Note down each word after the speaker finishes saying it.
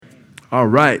All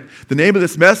right. The name of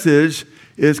this message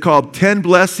is called 10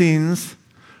 Blessings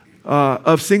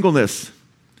of Singleness.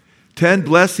 10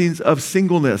 Blessings of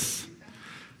Singleness.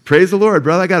 Praise the Lord,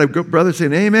 brother. I got a brother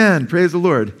saying, amen. Praise the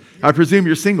Lord. I presume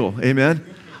you're single. Amen.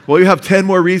 Well, you have 10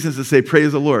 more reasons to say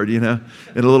praise the Lord, in a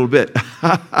little bit.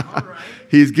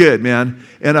 He's good, man.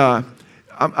 And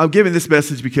I'm giving this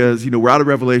message because, we're out of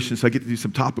Revelation, so I get to do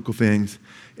some topical things.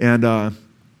 And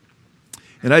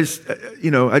I just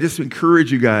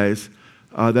encourage you guys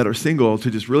that are single to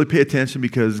just really pay attention,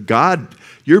 because God,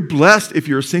 you're blessed if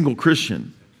you're a single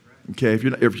Christian. Okay, if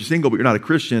you're single but you're not a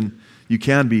Christian, you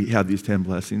can have these 10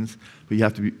 blessings, but you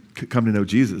have to come to know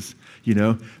Jesus.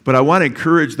 But I want to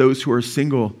encourage those who are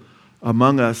single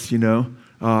among us.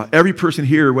 Every person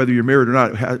here, whether you're married or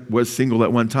not, was single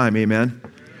at one time. Amen.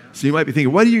 So you might be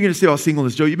thinking, what are you going to say about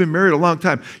singleness, Joe? You've been married a long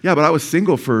time. Yeah, but I was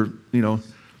single for I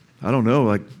don't know,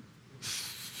 like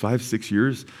 5-6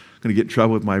 years. I'm going to get in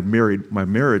trouble with my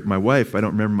wife. I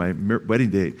don't remember my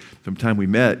wedding date from the time we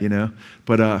met,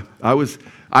 But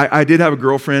I did have a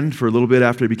girlfriend for a little bit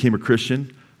after I became a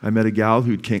Christian. I met a gal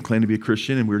who claimed to be a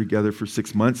Christian, and we were together for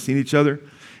 6 months, seeing each other.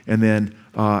 And then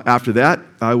after that,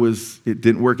 it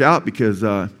didn't work out because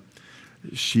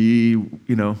she,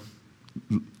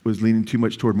 was leaning too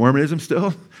much toward Mormonism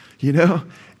still,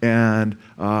 and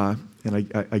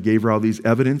I gave her all these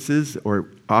evidences, or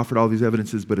offered all these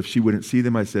evidences, but if she wouldn't see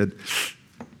them, I said,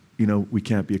 we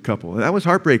can't be a couple. And that was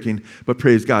heartbreaking, but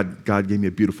praise God. God gave me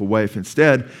a beautiful wife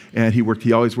instead, and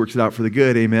He always works it out for the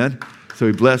good, amen? So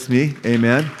He blessed me,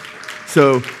 amen?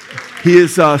 So He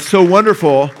is so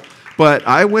wonderful, but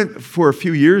I went for a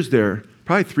few years there,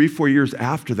 probably 3-4 years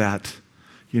after that,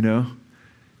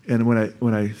 And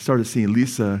when I started seeing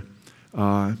Lisa,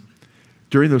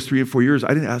 during those 3 and 4 years,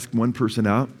 I didn't ask one person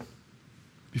out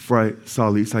before I saw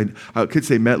Lisa. I could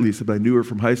say met Lisa, but I knew her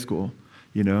from high school,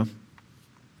 And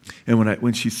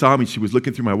when she saw me, she was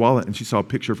looking through my wallet, and she saw a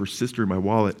picture of her sister in my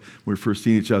wallet when we were first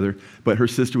seeing each other. But her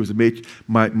sister was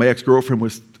my ex-girlfriend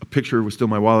a picture was still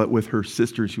in my wallet with her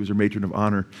sister, and she was her matron of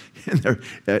honor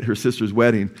at her sister's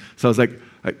wedding. So I was like,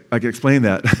 I can explain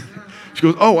that. She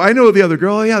goes, oh, I know the other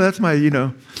girl. Oh, yeah, that's my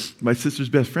sister's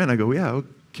best friend. I go, yeah,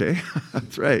 okay,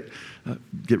 that's right.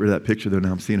 Get rid of that picture, though.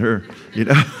 Now I'm seeing her,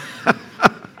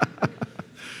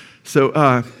 So,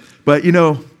 but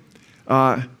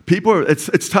people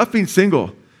it's tough being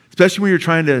single, especially when you're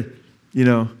trying to,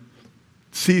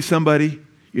 see somebody,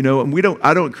 and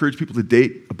I don't encourage people to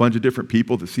date a bunch of different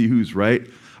people to see who's right.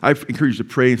 I encourage you to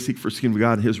pray and seek first the kingdom of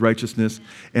God and His righteousness.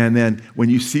 And then when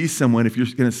you see someone, if you're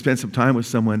going to spend some time with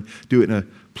someone, do it in a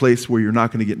place where you're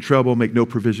not going to get in trouble, make no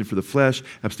provision for the flesh,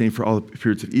 abstain from all the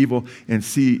spirits of evil, and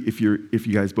see if you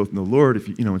guys both know the Lord, if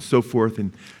and so forth,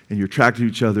 and you're attracted to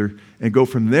each other, and go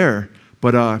from there.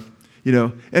 But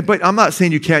but I'm not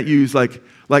saying you can't use like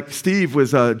Steve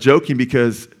was joking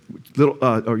because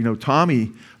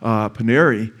Tommy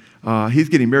Paneri, he's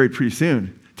getting married pretty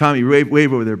soon. Tommy,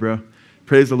 wave over there, bro.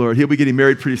 Praise the Lord. He'll be getting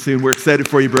married pretty soon. We're excited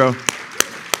for you, bro.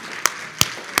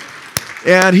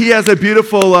 And he has a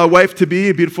beautiful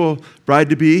wife-to-be, a beautiful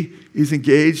bride-to-be. He's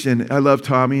engaged, and I love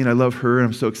Tommy, and I love her, and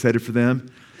I'm so excited for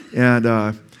them.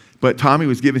 And but Tommy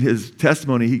was giving his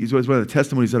testimony. He was one of the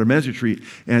testimonies at our men's retreat,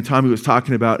 and Tommy was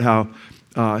talking about how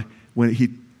when he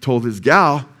told his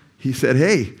gal, he said,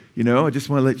 hey, I just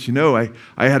want to let you know, I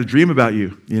had a dream about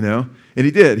you, And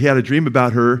he did. He had a dream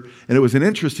about her, and it was an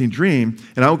interesting dream.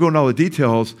 And I won't go into all the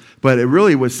details, but it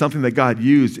really was something that God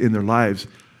used in their lives,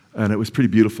 and it was pretty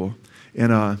beautiful.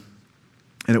 And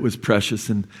it was precious.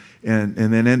 And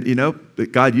then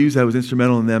God used that was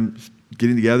instrumental in them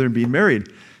getting together and being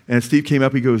married. And Steve came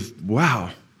up, he goes,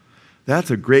 wow, that's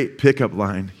a great pickup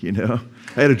line, I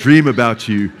had a dream about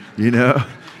you,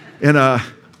 And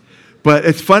but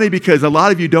it's funny because a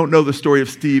lot of you don't know the story of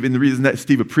Steve, and the reason that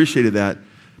Steve appreciated that,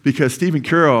 because Steve and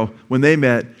Carol, when they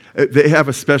met, they have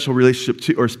a special relationship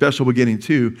too, or special beginning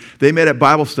too. They met at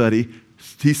Bible study.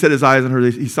 He set his eyes on her.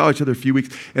 He saw each other a few weeks,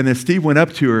 and then Steve went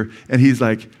up to her, and he's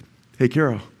like, hey,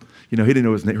 Carol. He didn't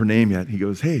know her name yet. He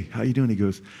goes, hey, how you doing? He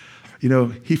goes,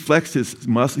 he flexed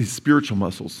his spiritual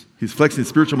muscles. He's flexing his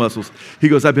spiritual muscles. He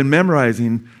goes, I've been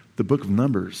memorizing the book of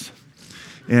Numbers.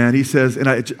 And he says, and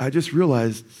I just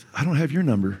realized I don't have your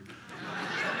number.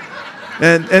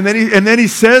 And then he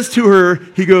says to her,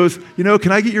 he goes,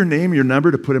 can I get your name and your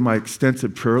number to put in my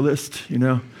extensive prayer list,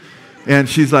 And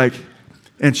she's like,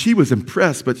 and she was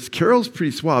impressed, but Carol's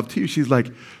pretty suave too. She's like,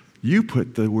 you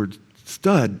put the word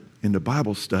stud into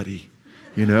Bible study,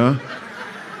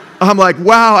 I'm like,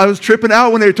 wow, I was tripping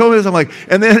out when they told me this. I'm like,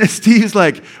 and then Steve's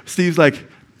like,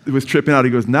 it was tripping out.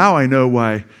 He goes, now I know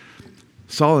why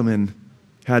Solomon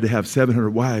had to have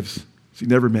 700 wives. He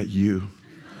never met you.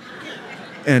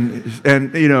 And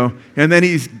then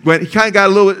he kind of got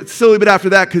a little silly bit after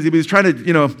that because he was trying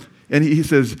to, and he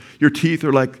says, your teeth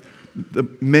are like the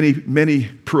many, many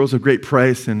pearls of great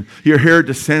price, and your hair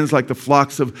descends like the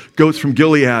flocks of goats from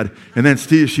Gilead. And then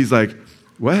she's like,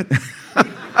 what?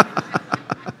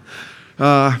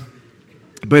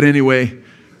 But anyway,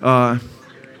 all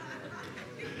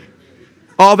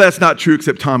that's not true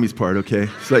except Tommy's part, okay?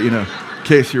 Just to let you know, in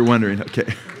case you're wondering,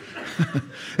 okay?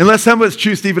 Unless some of it's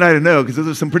true, Steve and I don't know, because those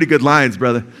are some pretty good lines,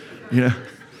 brother.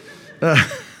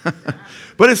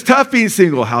 But it's tough being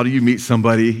single. How do you meet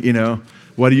somebody,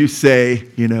 What do you say,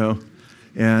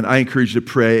 And I encourage you to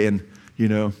pray and,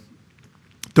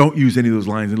 don't use any of those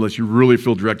lines unless you really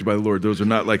feel directed by the Lord. Those are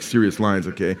not like serious lines,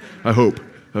 okay? I hope,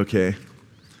 okay?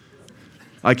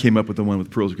 I came up with the one with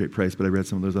pearls of great price, but I read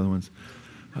some of those other ones,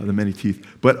 the many teeth.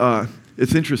 But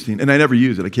it's interesting, and I never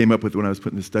use it. I came up with it when I was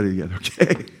putting this study together,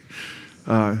 okay?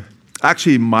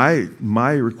 Actually,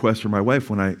 my request for my wife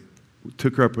when I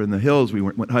took her up in the hills, we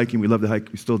went hiking. We love to hike.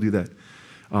 We still do that.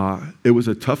 It was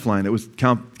a tough line. It was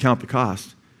count the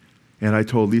cost. And I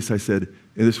told Lisa, I said,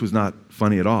 and this was not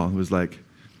funny at all. It was like,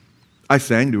 I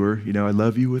sang to her, I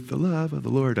love you with the love of the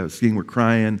Lord. I was singing, we're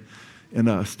crying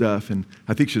and stuff. And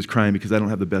I think she was crying because I don't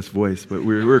have the best voice, but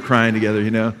we were crying together,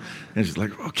 And she's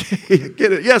like, okay, I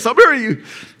get it. Yes, I'll marry you.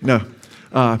 No.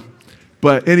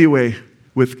 But anyway,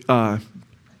 with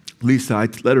Lisa, I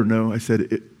let her know. I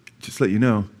said, just let you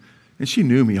know. And she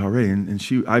knew me already.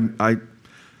 And I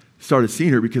started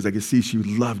seeing her because I could see she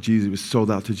loved Jesus, was sold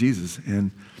out to Jesus.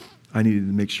 And I needed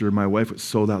to make sure my wife was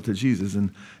sold out to Jesus.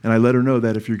 And I let her know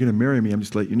that if you're going to marry me, I'm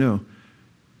just letting you know,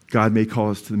 God may call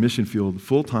us to the mission field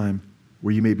full time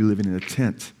where you may be living in a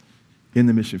tent in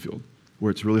the mission field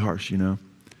where it's really harsh,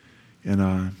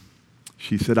 And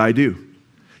she said, I do.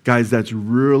 Guys, that's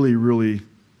really, really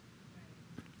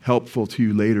helpful to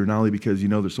you later, not only because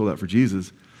they're sold out for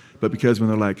Jesus, but because when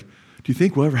they're like, do you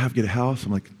think we'll ever get a house?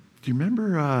 I'm like, do you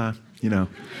remember,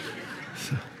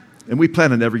 So, and we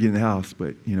planned on never getting a house,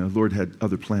 but, the Lord had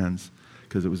other plans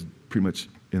because it was pretty much,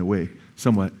 in a way,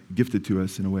 somewhat gifted to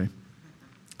us in a way.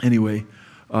 Anyway,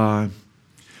 so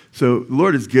the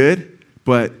Lord is good,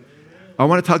 but I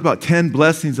want to talk about 10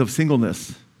 blessings of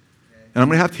singleness. And I'm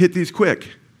going to have to hit these quick,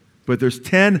 but there's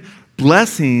 10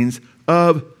 blessings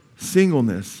of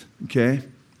singleness, okay?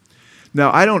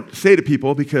 Now, I don't say to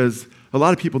people because a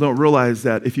lot of people don't realize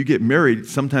that if you get married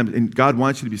sometimes and God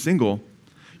wants you to be single,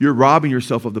 you're robbing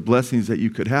yourself of the blessings that you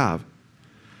could have.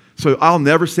 So I've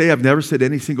never said to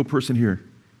any single person here.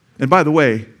 And by the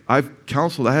way, I've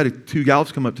counseled. I had 2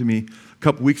 gals come up to me a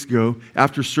couple weeks ago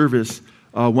after service.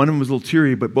 One of them was a little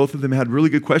teary, but both of them had really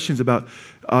good questions about,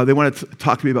 they wanted to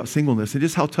talk to me about singleness and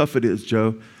just how tough it is,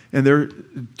 Joe. And they're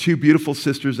 2 beautiful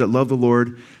sisters that love the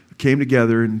Lord, came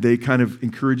together, and they kind of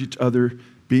encourage each other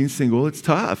being single. It's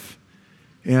tough.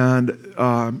 And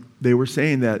they were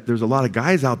saying that there's a lot of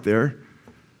guys out there,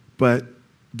 but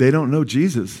they don't know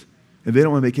Jesus, and they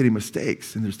don't want to make any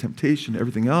mistakes, and there's temptation and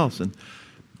everything else. And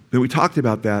then we talked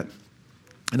about that,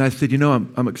 and I said,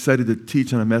 I'm excited to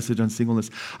teach on a message on singleness.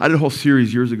 I did a whole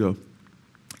series years ago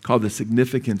called The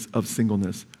Significance of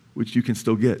Singleness, which you can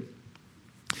still get.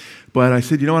 But I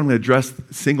said, I'm going to address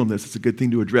singleness. It's a good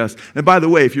thing to address. And by the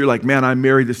way, if you're like, man, I'm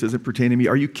married, this doesn't pertain to me,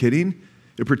 are you kidding?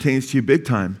 It pertains to you big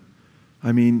time.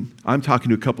 I mean, I'm talking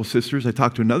to a couple sisters. I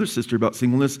talked to another sister about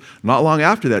singleness not long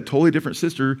after that, totally different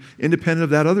sister, independent of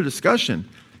that other discussion,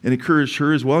 and encouraged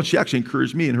her as well. And she actually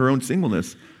encouraged me in her own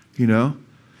singleness,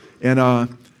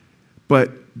 And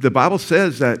but the Bible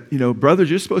says that, brothers,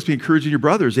 you're supposed to be encouraging your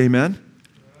brothers, amen?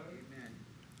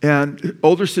 And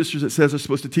older sisters, it says, are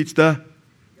supposed to teach the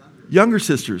younger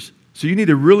sisters. So you need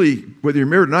to really, whether you're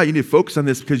married or not, you need to focus on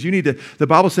this because you need to, the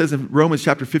Bible says in Romans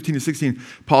chapter 15 to 16,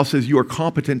 Paul says you are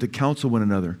competent to counsel one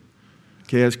another.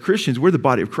 Okay, as Christians, we're the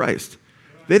body of Christ.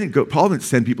 Paul didn't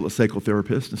send people to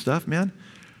psychotherapists and stuff, man.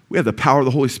 We have the power of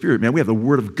the Holy Spirit, man. We have the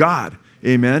Word of God,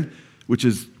 amen,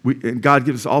 and God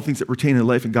gives us all things that pertain to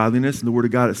life and godliness, and the Word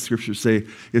of God, as Scriptures say,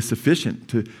 is sufficient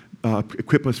to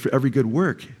equip us for every good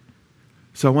work.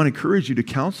 So I want to encourage you to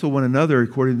counsel one another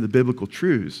according to the biblical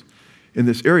truths in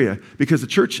this area, because the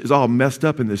church is all messed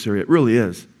up in this area. It really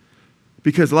is.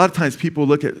 Because a lot of times people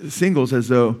look at singles as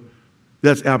though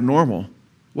that's abnormal.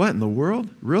 What in the world?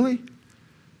 Really?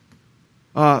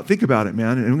 Think about it,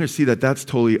 man. And we're going to see that that's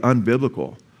totally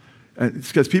unbiblical. And it's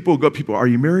because people go, are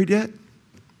you married yet?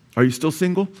 Are you still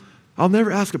single? I'll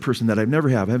never ask a person that. I've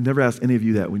never asked any of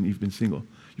you that when you've been single.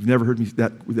 You've never heard me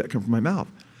that come from my mouth.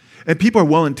 And people are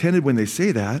well-intended when they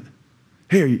say that.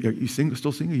 Hey, are you single?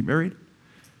 Still single? Are you married?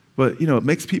 But,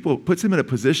 it puts them in a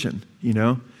position,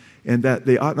 and that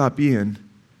they ought not be in,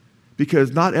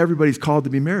 because not everybody's called to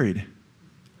be married.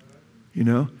 You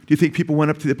know? Do you think people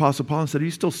went up to the Apostle Paul and said, are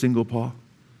you still single, Paul?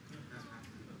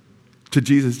 To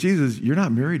Jesus, Jesus, you're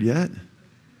not married yet.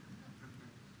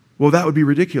 Well, that would be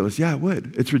ridiculous. Yeah, it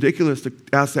would. It's ridiculous to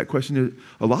ask that question to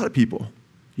a lot of people,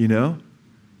 you know?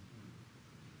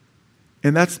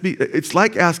 And it's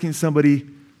like asking somebody,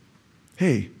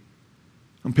 hey,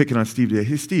 I'm picking on Steve today.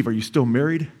 Hey, Steve, are you still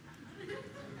married?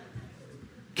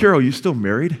 Carol, you still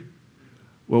married?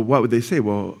 Well, what would they say?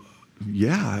 Well,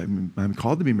 yeah, I'm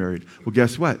called to be married. Well,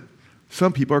 guess what?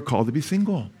 Some people are called to be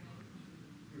single.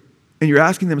 And you're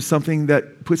asking them something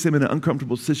that puts them in an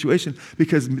uncomfortable situation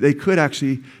because they could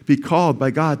actually be called by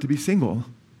God to be single.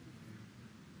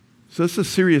 So it's a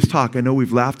serious talk. I know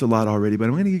we've laughed a lot already, but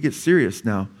I'm going to get serious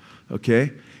now,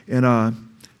 okay? And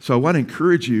so I want to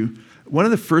encourage you. One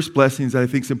of the first blessings that I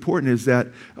think is important is that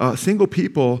single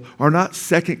people are not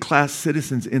second-class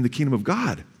citizens in the kingdom of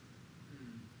God,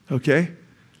 okay?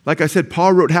 Like I said,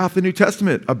 Paul wrote half the New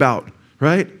Testament about,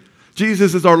 right?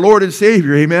 Jesus is our Lord and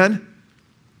Savior, amen?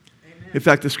 Amen. In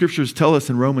fact, the scriptures tell us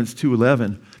in Romans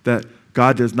 2:11 that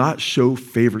God does not show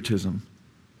favoritism.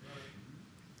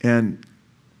 And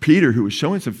Peter, who was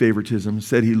showing some favoritism,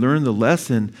 said he learned the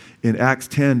lesson in Acts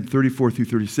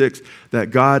 10:34-36 that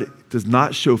God does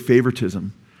not show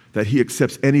favoritism, that he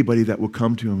accepts anybody that will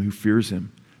come to him who fears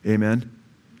him. Amen?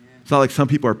 It's not like some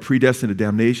people are predestined to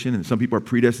damnation and some people are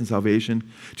predestined to salvation.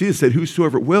 Jesus said,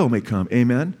 whosoever will may come.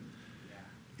 Amen?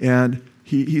 And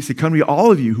he said, come to me,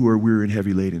 all of you who are weary and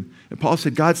heavy laden. And Paul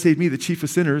said, God saved me, the chief of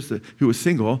sinners, who was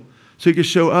single, so he could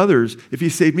show others. If he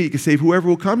saved me, he could save whoever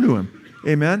will come to him.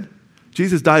 Amen?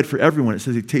 Jesus died for everyone. It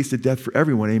says he tasted death for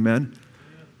everyone. Amen?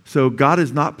 So God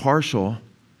is not partial,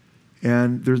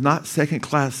 and there's not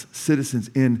second-class citizens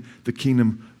in the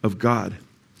kingdom of God.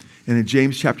 And in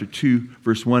James chapter 2,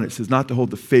 verse 1, it says not to hold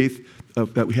the faith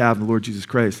that we have in the Lord Jesus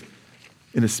Christ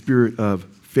in a spirit of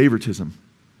favoritism.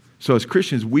 So as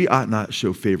Christians, we ought not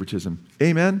show favoritism.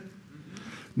 Amen?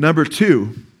 Number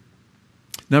two,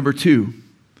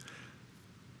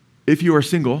 if you are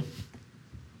single,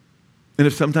 and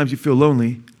if sometimes you feel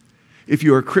lonely, if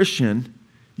you are a Christian,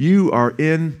 you are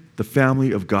in the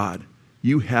family of God.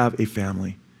 You have a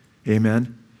family.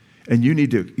 Amen? And you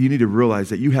need to realize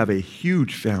that you have a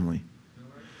huge family.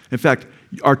 In fact,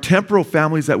 our temporal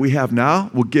families that we have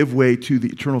now will give way to the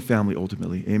eternal family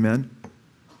ultimately. Amen?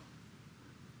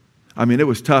 I mean, it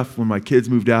was tough when my kids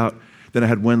moved out. Then I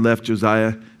had one left, Josiah.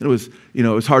 And it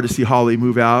was hard to see Holly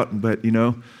move out, but,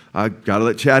 I got to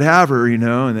let Chad have her,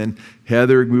 and then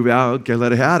Heather move out, got to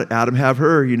let Adam have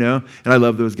her, and I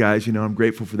love those guys, I'm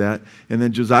grateful for that. And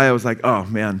then Josiah was like, oh,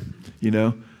 man,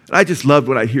 and I just loved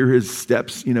when I hear his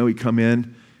steps, he'd come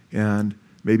in and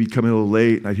maybe he'd come in a little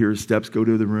late, and I'd hear his steps go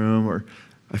to the room, or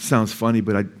it sounds funny,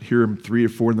 but I'd hear him 3 or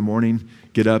 4 in the morning,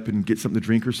 get up and get something to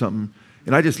drink or something.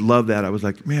 And I just love that. I was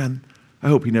like, man, I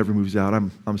hope he never moves out.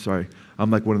 I'm sorry.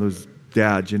 I'm like one of those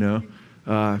dads,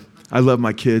 I love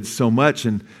my kids so much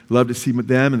and love to see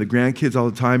them and the grandkids all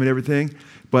the time and everything.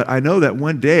 But I know that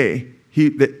one day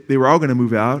they were all going to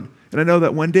move out. And I know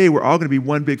that one day we're all going to be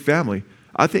one big family.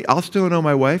 I think I'll still know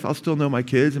my wife. I'll still know my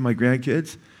kids and my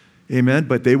grandkids. Amen.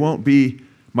 But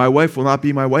my wife will not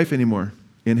be my wife anymore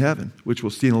in heaven, which we'll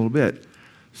see in a little bit.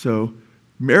 So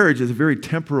marriage is a very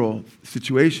temporal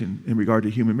situation in regard to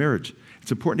human marriage.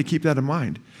 It's important to keep that in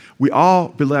mind. We all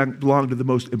belong to the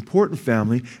most important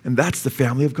family, and that's the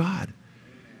family of God.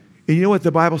 And you know what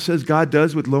the Bible says God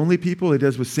does with lonely people? He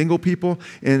does with single people.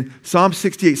 In Psalm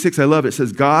 68:6, I love it. It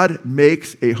says, God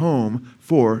makes a home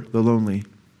for the lonely.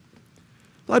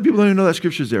 A lot of people don't even know that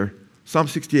scripture's there. Psalm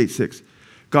 68:6.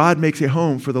 God makes a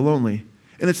home for the lonely.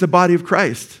 And it's the body of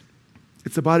Christ.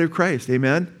 It's the body of Christ.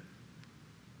 Amen?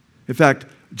 In fact,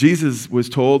 Jesus was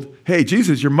told, hey,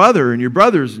 Jesus, your mother and your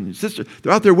brothers and your sister,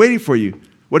 they're out there waiting for you.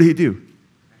 What did he do?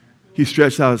 He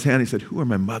stretched out his hand and he said, who are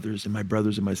my mothers and my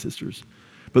brothers and my sisters?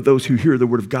 But those who hear the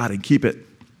word of God and keep it.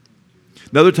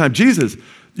 Another time, Jesus,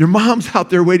 your mom's out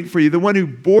there waiting for you, the one who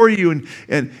bore you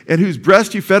and whose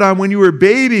breast you fed on when you were a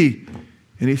baby.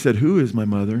 And he said, who is my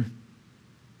mother?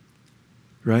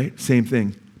 Right? Same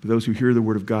thing. For those who hear the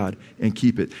word of God and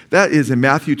keep it. That is in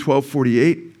Matthew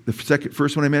 12:48. The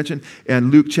first one I mentioned, and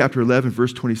Luke chapter 11,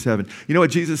 verse 27. You know what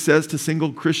Jesus says to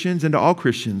single Christians and to all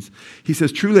Christians? He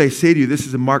says, truly I say to you, this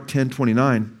is in Mark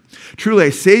 10:29. Truly I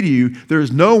say to you, there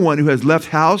is no one who has left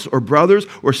house or brothers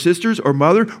or sisters or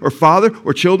mother or father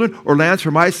or children or lands for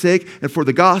my sake and for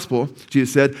the gospel,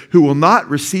 Jesus said, who will not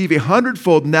receive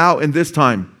 100-fold now in this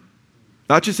time.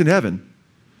 Not just in heaven.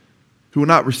 Who will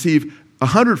not receive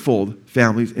 100-fold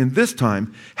families in this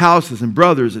time, houses and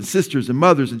brothers and sisters and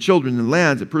mothers and children and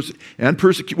lands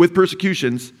with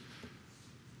persecutions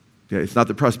Yeah, it's not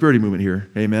the prosperity movement here.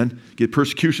 Amen. Get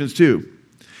persecutions too.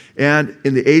 And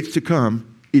in the age to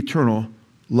come, eternal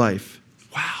life.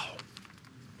 Wow.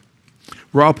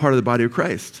 We're all part of the body of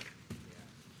Christ.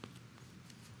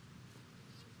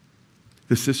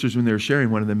 The sisters, when they were sharing,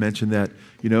 one of them mentioned that,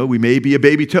 we may be a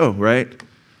baby toe, right?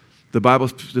 The Bible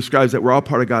describes that we're all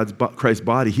part of Christ's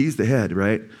body. He's the head,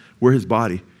 right? We're his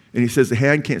body. And he says the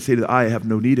hand can't say to the eye, I have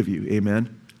no need of you.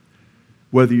 Amen.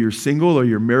 Whether you're single or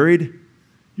you're married,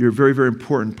 you're a very, very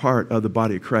important part of the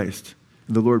body of Christ.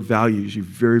 And the Lord values you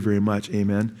very, very much,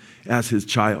 amen, as his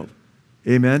child.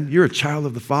 Amen. You're a child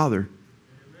of the Father.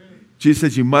 Amen. Jesus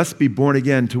says you must be born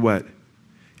again to what?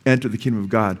 Enter the kingdom of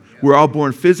God. Yeah. We're all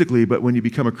born physically, but when you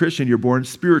become a Christian, you're born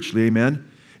spiritually, amen?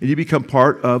 And you become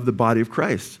part of the body of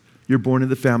Christ. You're born in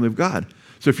the family of God.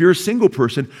 So if you're a single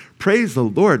person, praise the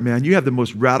Lord, man. You have the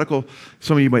most radical,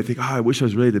 some of you might think, I wish I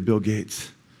was related to Bill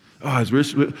Gates. I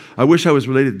wish I was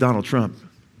related to Donald Trump.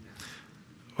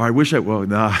 Or I wish I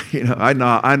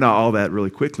know all that really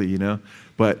quickly,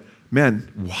 But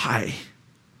man, why?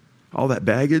 All that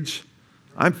baggage?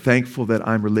 I'm thankful that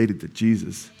I'm related to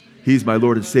Jesus. He's my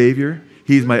Lord and Savior.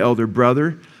 He's my elder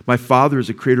brother. My Father is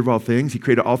the creator of all things. He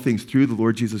created all things through the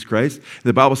Lord Jesus Christ. And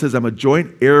the Bible says I'm a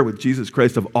joint heir with Jesus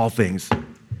Christ of all things.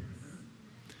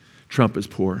 Trump is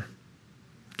poor.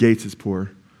 Gates is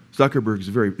poor. Zuckerberg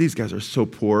is these guys are so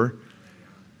poor.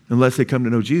 Unless they come to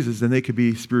know Jesus, then they could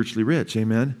be spiritually rich.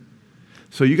 Amen.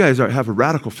 So you guys have a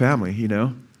radical family,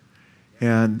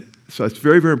 And so it's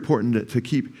very, very important to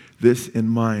keep this in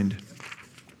mind.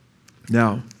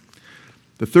 Now,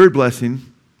 the third blessing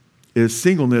is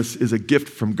singleness is a gift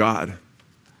from God.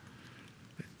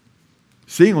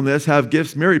 Singleness have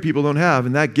gifts married people don't have,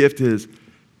 and that gift is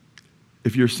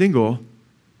if you're single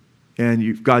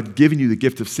and God given you the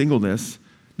gift of singleness.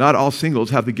 Not all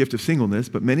singles have the gift of singleness,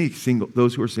 but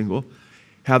those who are single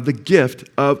have the gift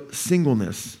of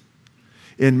singleness.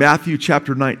 In Matthew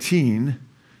chapter 19,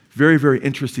 very, very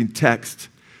interesting text,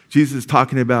 Jesus is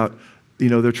talking about,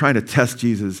 they're trying to test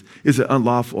Jesus. Is it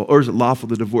unlawful or is it lawful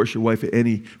to divorce your wife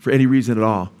for any reason at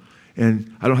all?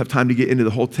 And I don't have time to get into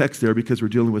the whole text there because we're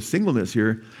dealing with singleness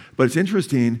here. But it's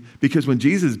interesting because when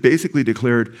Jesus basically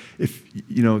declared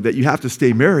that you have to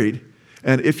stay married,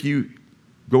 and if you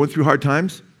going through hard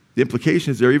times, the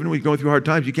implication is there, even when you're going through hard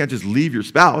times, you can't just leave your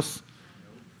spouse,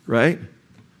 right?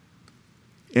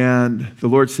 And the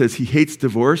Lord says he hates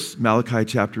divorce, Malachi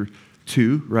chapter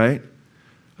 2, right?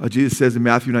 Jesus says in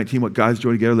Matthew 19, what God's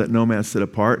joined together, let no man set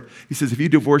apart. He says, if you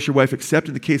divorce your wife, except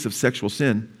in the case of sexual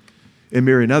sin, and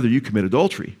marry another, you commit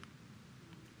adultery.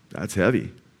 That's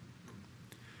heavy.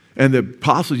 And the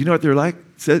apostles, you know what they're like,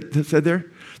 said there?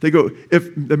 They go,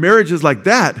 if the marriage is like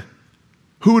that,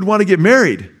 who would want to get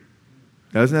married?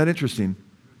 Isn't that interesting?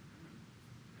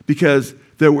 Because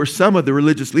there were some of the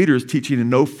religious leaders teaching a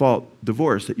no-fault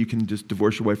divorce, that you can just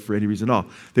divorce your wife for any reason at all.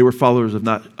 They were followers of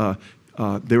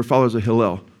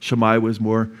Hillel. Shammai was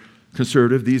more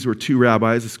conservative. These were two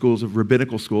rabbis,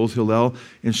 rabbinical schools, Hillel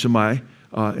and Shammai,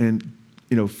 and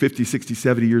 50, 60,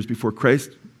 70 years before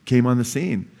Christ came on the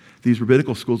scene. These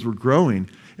rabbinical schools were growing,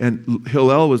 and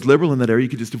Hillel was liberal in that area. You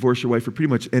could just divorce your wife for pretty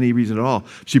much any reason at all.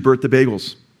 She burnt the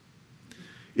bagels.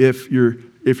 If your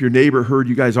neighbor heard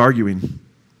you guys arguing,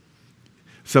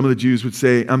 some of the Jews would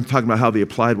say, I'm talking about how they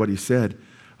applied what he said,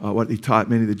 what he taught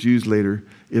many of the Jews later.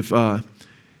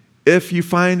 If you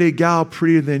find a gal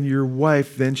prettier than your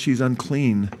wife, then she's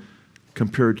unclean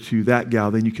compared to that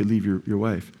gal, then you could leave your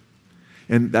wife.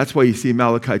 And that's why you see in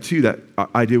Malachi 2, that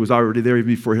idea was already there even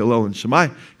before Hillel and Shammai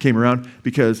came around,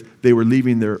 because they were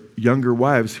leaving their younger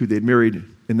wives who they'd married,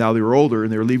 and now they were older,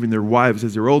 and they were leaving their wives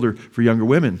as they were older for younger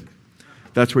women.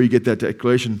 That's where you get that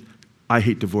declaration, I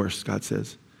hate divorce, God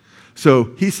says.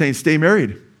 So he's saying, stay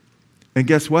married. And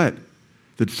guess what?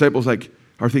 The disciples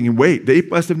are thinking, wait, they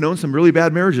must have known some really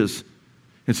bad marriages.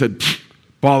 And said,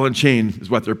 ball and chain is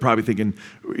what they're probably thinking.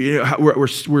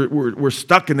 We're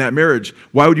stuck in that marriage.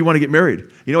 Why would you want to get married?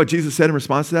 You know what Jesus said in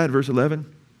response to that in verse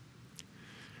 11?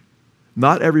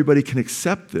 Not everybody can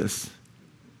accept this,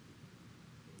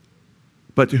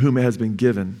 but to whom it has been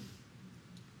given.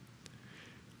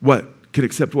 What? Can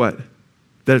accept what?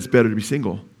 That it's better to be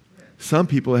single. Some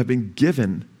people have been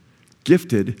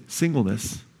gifted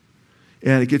singleness.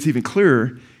 And it gets even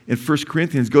clearer in 1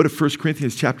 Corinthians. Go to 1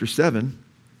 Corinthians chapter 7.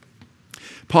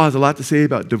 Paul has a lot to say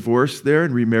about divorce there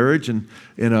and remarriage and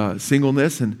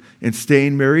singleness and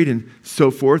staying married and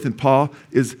so forth. And Paul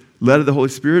is led of the Holy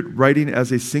Spirit, writing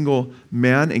as a single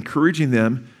man, encouraging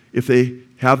them, if they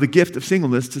have the gift of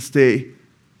singleness, to stay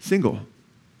single.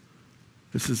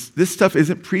 This stuff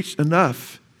isn't preached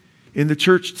enough in the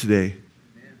church today.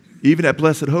 Even at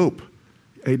Blessed Hope.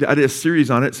 I did a series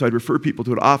on it, so I'd refer people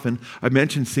to it often. I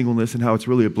mentioned singleness and how it's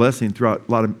really a blessing throughout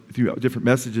different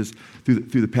messages through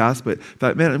the past. But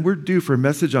thought, man, we're due for a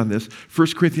message on this. 1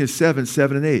 Corinthians 7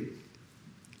 and 8.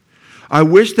 I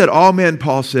wish that all men,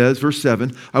 Paul says, verse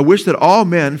 7, I wish that all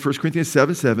men, 1 Corinthians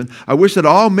 7, I wish that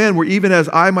all men were even as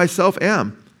I myself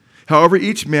am. However,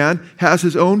 each man has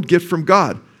his own gift from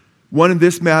God, one in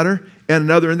this matter and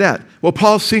another in that. Well,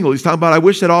 Paul's single. He's talking about, I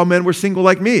wish that all men were single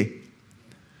like me.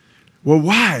 Well,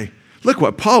 why? Look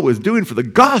what Paul was doing for the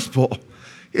gospel.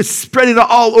 It's spreading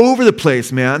all over the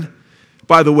place, man.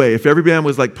 By the way, if every man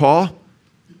was like Paul,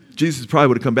 Jesus probably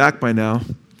would have come back by now,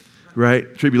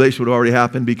 right? Tribulation would have already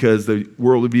happened because the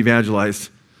world would be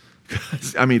evangelized.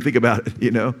 I mean, think about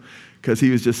it, because he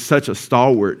was just such a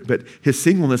stalwart. But his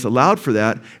singleness allowed for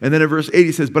that. And then in verse 8,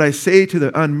 he says, but I say to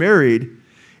the unmarried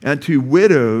and to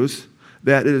widows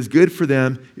that it is good for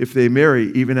them if they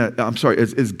marry,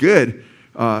 it's good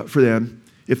for them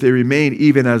if they remain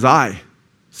even as I,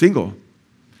 single.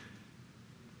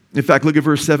 In fact, look at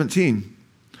verse 17.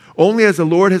 Only as the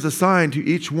Lord has assigned to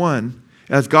each one,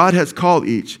 as God has called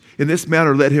each, in this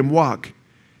manner let him walk.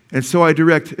 And so I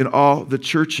direct in all the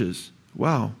churches.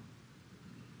 Wow.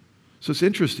 So it's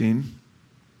interesting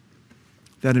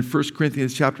that in 1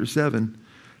 Corinthians chapter 7,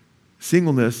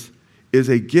 singleness is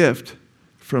a gift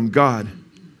from God.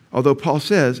 Although Paul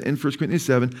says in 1 Corinthians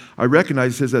 7, I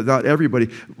recognize, he says that not everybody.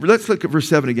 Let's look at verse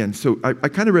 7 again. So I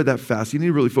kind of read that fast. You need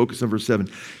to really focus on verse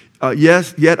 7.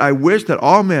 Yes, yet I wish that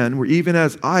all men were even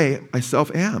as I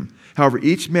myself am. However,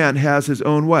 each man has his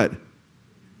own what?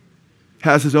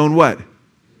 Has his own what?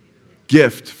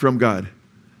 Gift from God.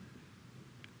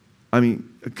 I mean,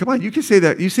 come on, you can say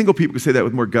that. You single people can say that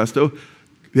with more gusto.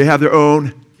 They have their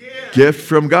own gift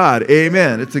from God.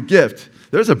 Amen. It's a gift.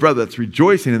 There's a brother that's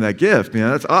rejoicing in that gift,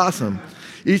 man. That's awesome.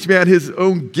 Each man his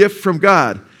own gift from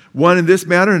God, one in this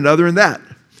manner, another in that.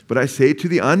 But I say to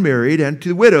the unmarried and to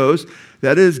the widows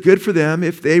that it is good for them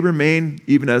if they remain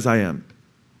even as I am.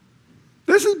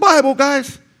 This is Bible,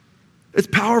 guys. It's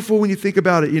powerful when you think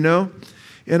about it,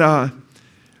 And I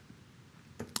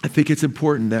think it's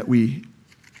important that we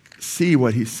see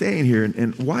what he's saying here.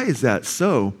 And why is that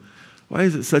so? Why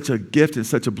is it such a gift and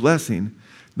such a blessing?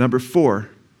 Number 4.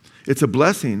 It's a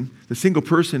blessing, for the single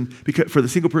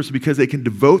person because they can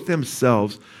devote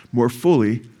themselves more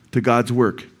fully to God's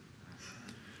work.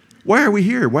 Why are we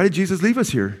here? Why did Jesus leave us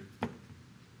here?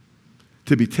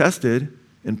 To be tested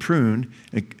and pruned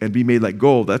and be made like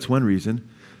gold. That's one reason.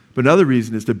 But another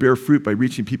reason is to bear fruit by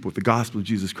reaching people with the gospel of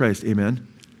Jesus Christ. Amen?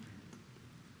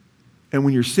 And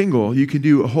when you're single, you can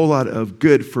do a whole lot of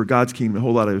good for God's kingdom, a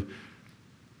whole lot of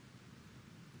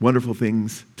wonderful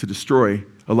things to destroy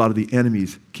a lot of the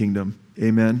enemy's kingdom.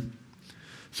 Amen?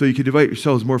 So you can devote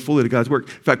yourselves more fully to God's work.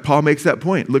 In fact, Paul makes that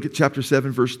point. Look at chapter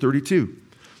 7, verse 32.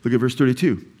 Look at verse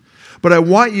 32. But I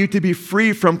want you to be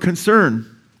free from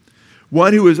concern.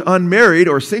 One who is unmarried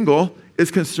or single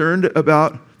is concerned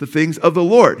about the things of the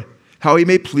Lord, how he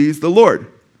may please the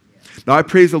Lord. Now, I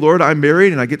praise the Lord. I'm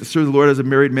married, and I get to serve the Lord as a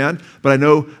married man. But I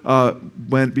know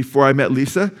before I met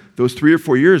Lisa, those 3 or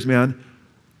 4 years, man,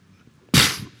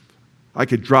 I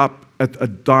could drop at a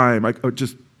dime. I could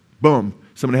just, boom.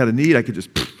 Someone had a need, I could just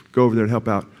go over there and help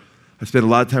out. I spent a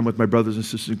lot of time with my brothers and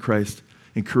sisters in Christ,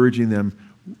 encouraging them,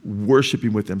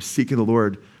 worshiping with them, seeking the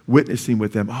Lord, witnessing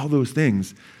with them, all those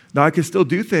things. Now, I can still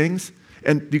do things,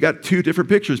 and you got 2 different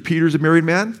pictures. Peter's a married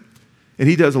man, and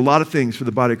he does a lot of things for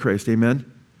the body of Christ. Amen?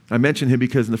 I mention him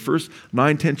because in the first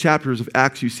 9, 10 chapters of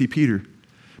Acts, you see Peter.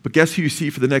 But guess who you see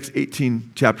for the next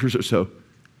 18 chapters or so?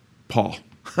 Paul.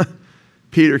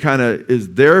 Peter kind of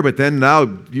is there, but then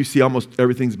now you see almost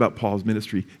everything's about Paul's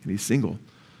ministry, and he's single.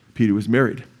 Peter was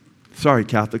married. Sorry,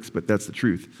 Catholics, but that's the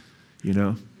truth,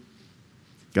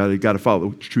 Got to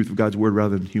follow the truth of God's word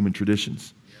rather than human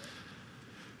traditions.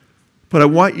 But I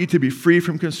want you to be free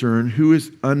from concern.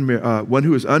 One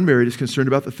who is unmarried is concerned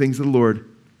about the things of the Lord,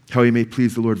 how he may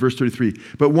please the Lord. Verse 33.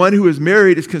 But one who is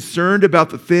married is concerned about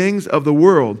the things of the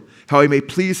world, how he may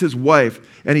please his wife,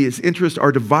 and his interests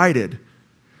are divided.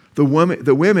 The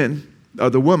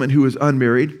woman who is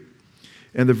unmarried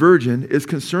and the virgin is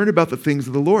concerned about the things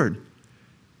of the Lord,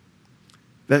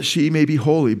 that she may be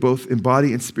holy, both in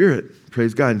body and spirit.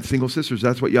 Praise God. And single sisters,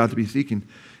 that's what you ought to be seeking.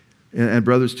 And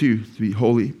brothers too, to be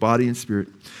holy, body and spirit.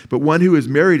 But one who is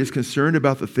married is concerned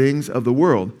about the things of the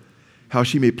world, how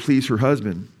she may please her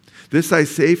husband. This I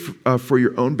say for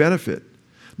your own benefit,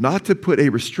 not to put a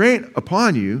restraint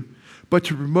upon you, but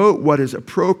to promote what is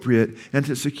appropriate and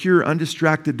to secure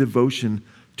undistracted devotion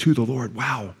to the Lord.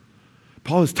 Wow.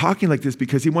 Paul is talking like this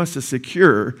because he wants to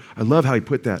secure, I love how he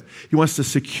put that, he wants to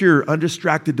secure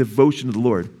undistracted devotion to the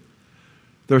Lord.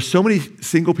 There are so many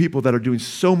single people that are doing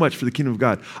so much for the kingdom of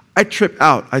God. I trip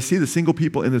out. I see the single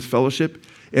people in this fellowship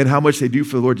and how much they do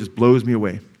for the Lord just blows me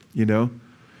away, you know?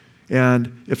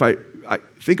 And if I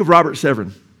think of Robert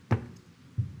Severin.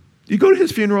 You go to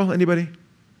his funeral, anybody?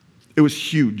 It was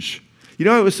huge. You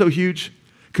know why it was so huge?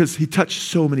 Because he touched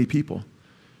so many people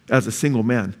as a single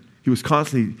man. He was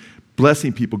constantly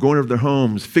blessing people, going over their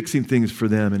homes, fixing things for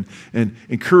them, and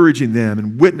encouraging them,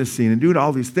 and witnessing, and doing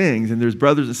all these things. And there's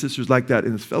brothers and sisters like that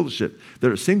in this fellowship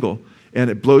that are single, and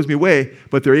it blows me away,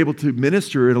 but they're able to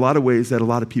minister in a lot of ways that a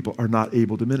lot of people are not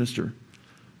able to minister.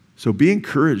 So be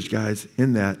encouraged, guys,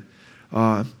 in that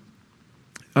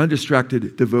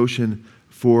undistracted devotion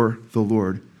for the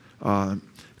Lord.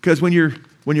 Because when you're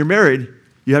married,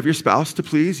 you have your spouse to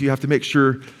please. You have to make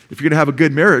sure if you're going to have a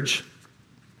good marriage,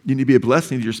 you need to be a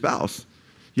blessing to your spouse.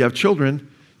 You have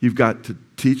children, you've got to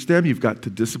teach them, you've got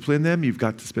to discipline them, you've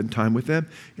got to spend time with them,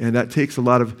 and that takes a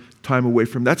lot of time away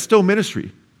from. That's still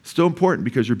ministry, still important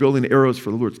because you're building arrows for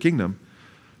the Lord's kingdom,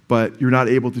 but you're not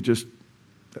able to just,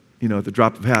 at the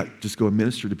drop of a hat, just go and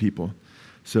minister to people.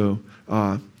 So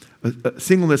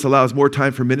singleness allows more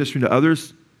time for ministering to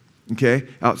others, okay,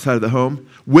 outside of the home,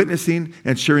 witnessing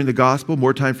and sharing the gospel,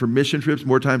 more time for mission trips,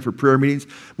 more time for prayer meetings,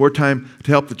 more time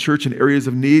to help the church in areas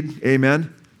of need,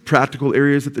 amen, practical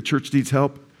areas that the church needs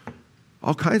help,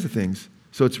 all kinds of things.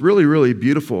 So it's really, really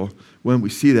beautiful when we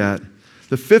see that.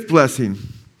 The fifth blessing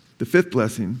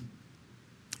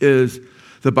is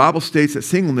the Bible states that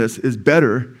singleness is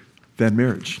better than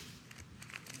marriage.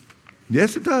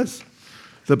 Yes, it does.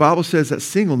 The Bible says that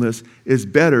singleness is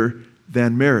better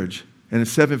than marriage. And in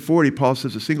 7:40, Paul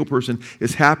says a single person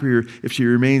is happier if she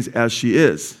remains as she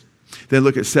is. Then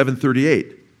look at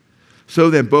 7:38. So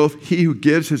then both he who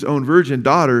gives his own virgin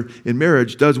daughter in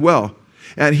marriage does well.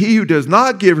 And he who does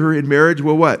not give her in marriage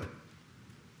will what?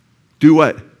 Do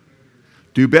what?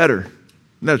 Do better.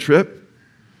 Isn't that a trip?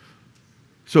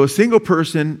 So a single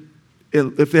person,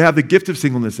 if they have the gift of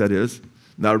singleness, that is,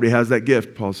 not everybody has that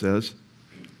gift, Paul says.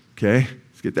 Okay,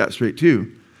 let's get that straight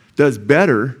too. Does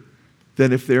better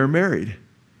than if they are married,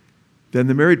 than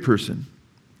the married person.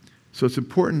 So it's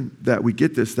important that we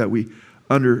get this, that we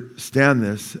understand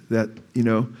this, that,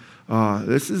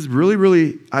 this is really,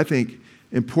 really, I think,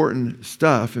 important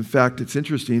stuff. In fact, it's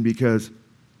interesting because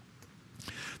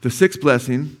the sixth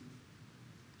blessing,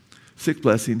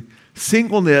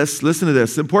 singleness, listen to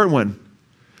this, important one.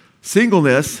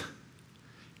 Singleness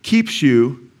keeps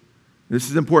you, this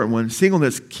is an important one,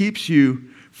 singleness keeps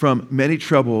you from many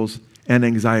troubles and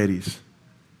anxieties.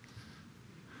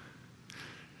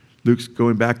 Luke's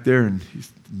going back there and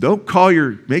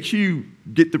make sure you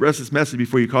get the rest of this message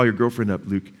before you call your girlfriend up,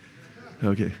 Luke.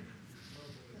 Okay.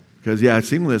 Because,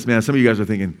 singleness, man, some of you guys are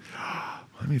thinking,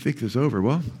 let me think this over.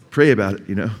 Well, pray about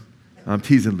it, I'm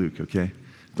teasing Luke, okay?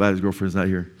 Glad his girlfriend's not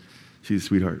here. She's a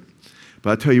sweetheart. But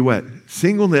I'll tell you what,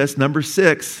 singleness, number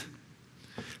 6,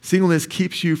 singleness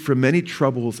keeps you from many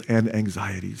troubles and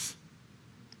anxieties.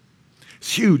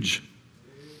 It's huge.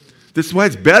 This is why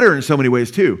it's better in so many ways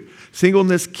too.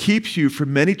 Singleness keeps you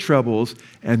from many troubles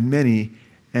and many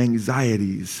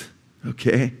anxieties.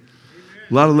 Okay?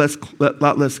 A lot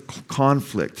less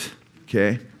conflict.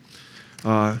 Okay?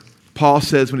 Paul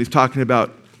says when he's talking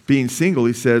about being single,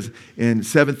 he says in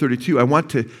 7:32,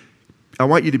 I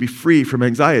want you to be free from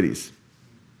anxieties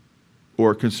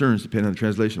or concerns, depending on the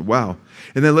translation. Wow.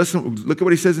 And then look at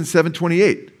what he says in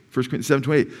 7:28. 1 Corinthians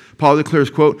 7:28. Paul declares,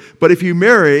 quote, but if you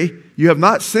marry, you have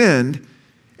not sinned,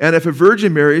 and if a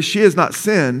virgin marries, she has not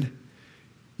sinned,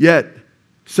 yet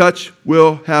such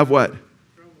will have what?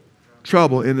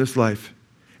 Trouble in this life.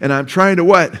 And I'm trying to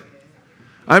what?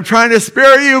 I'm trying to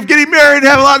spare you of getting married and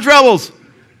having a lot of troubles.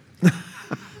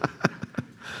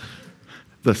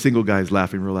 The single guy's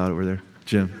laughing real loud over there,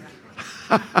 Jim.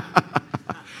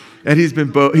 And he's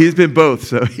been both,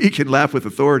 so he can laugh with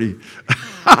authority.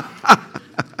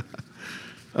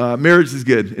 Marriage is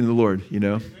good in the Lord,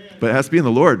 but it has to be in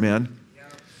the Lord, man.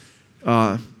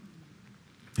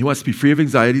 He wants to be free of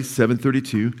anxieties,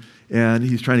 7:32, and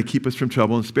he's trying to keep us from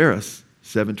trouble and spare us,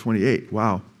 7:28.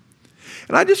 Wow.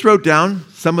 And I just wrote down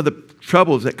some of the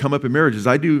troubles that come up in marriages.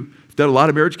 I've done a lot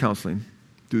of marriage counseling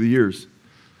through the years.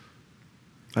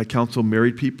 I counsel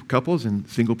married couples and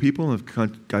single people, and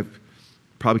I've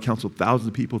probably counseled thousands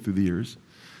of people through the years.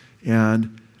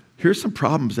 And here's some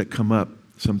problems that come up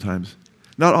sometimes.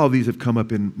 Not all of these have come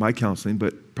up in my counseling,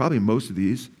 but probably most of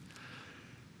these.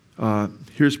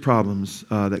 Here's problems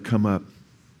that come up.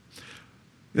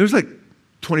 There's like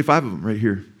 25 of them right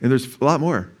here, and there's a lot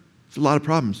more. There's a lot of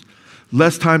problems.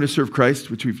 Less time to serve Christ,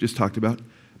 which we've just talked about.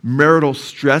 Marital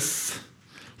stress,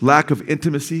 lack of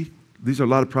intimacy. These are a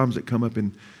lot of problems that come up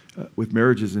in with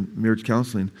marriages and marriage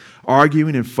counseling.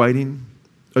 Arguing and fighting,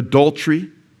 adultery,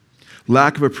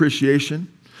 lack of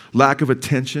appreciation, lack of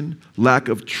attention, lack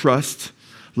of trust,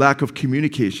 lack of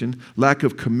communication, lack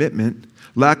of commitment,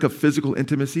 lack of physical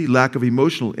intimacy, lack of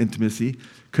emotional intimacy,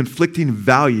 conflicting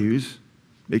values.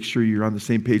 Make sure you're on the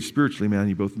same page spiritually, man.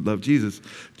 You both love Jesus.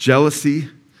 Jealousy,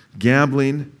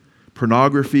 gambling,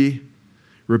 pornography,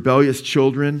 rebellious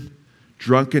children,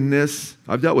 drunkenness.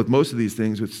 I've dealt with most of these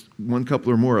things with one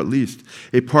couple or more at least.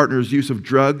 A partner's use of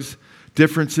drugs,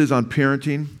 differences on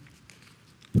parenting,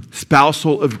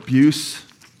 spousal abuse,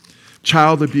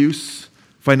 child abuse,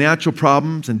 financial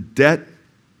problems and debt,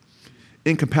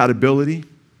 incompatibility.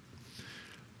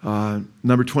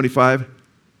 Number 25,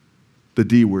 the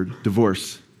D word,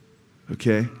 divorce.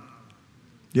 Okay?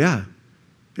 Yeah.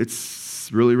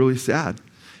 It's really, really sad.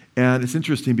 And it's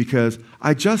interesting because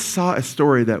I just saw a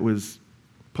story that was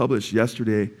published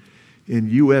yesterday in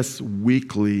U.S.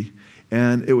 Weekly,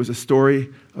 and it was a story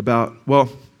about,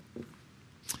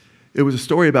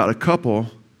 a couple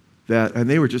and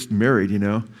they were just married,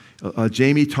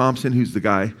 Jamie Thompson, who's the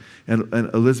guy, and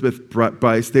Elizabeth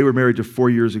Bryce, they were married just 4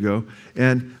 years ago.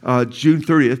 And June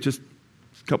 30th, just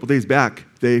a couple days back,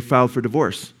 they filed for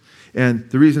divorce. And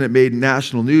the reason it made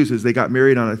national news is they got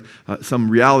married on some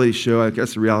reality show, I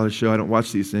guess a reality show, I don't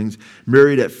watch these things,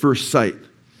 Married at First Sight.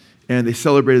 And they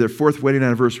celebrated their 4th wedding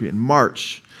anniversary in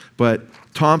March. But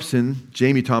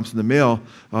Jamie Thompson, the male,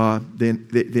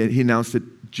 he announced it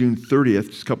June 30th,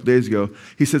 just a couple days ago.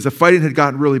 He says, the fighting had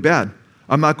gotten really bad.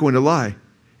 I'm not going to lie.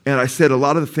 And I said a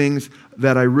lot of the things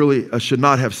that I really should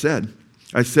not have said.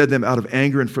 I said them out of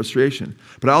anger and frustration.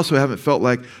 But I also haven't felt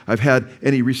like I've had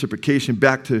any reciprocation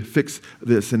back to fix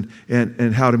this and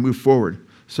how to move forward.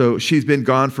 So she's been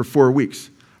gone for 4 weeks.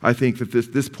 I think that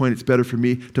at this point it's better for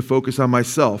me to focus on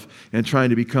myself and trying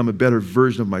to become a better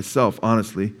version of myself,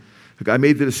 honestly. I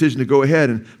made the decision to go ahead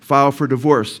and file for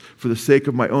divorce for the sake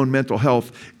of my own mental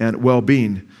health and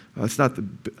well-being. That's not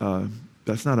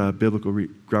a biblical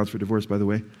grounds for divorce, by the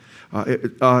way.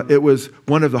 It was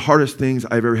one of the hardest things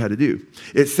I've ever had to do.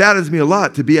 It saddens me a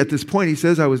lot to be at this point. He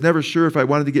says, I was never sure if I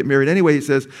wanted to get married anyway, he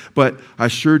says, but I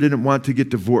sure didn't want to get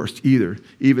divorced either,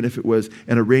 even if it was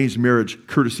an arranged marriage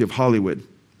courtesy of Hollywood.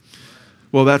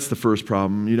 Well, that's the first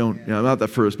problem. Not the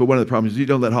first, but one of the problems is you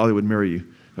don't let Hollywood marry you,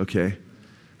 okay?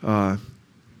 And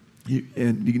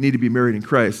you need to be married in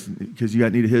Christ because you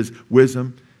need His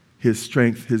wisdom, His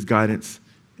strength, His guidance,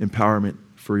 empowerment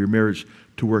for your marriage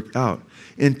to work out.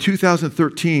 In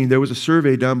 2013, there was a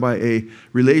survey done by a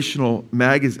relational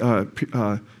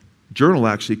journal,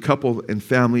 actually, Couple and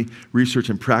Family Research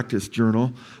and Practice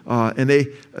Journal, and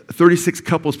 36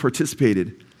 couples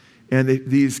participated. And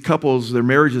these couples, their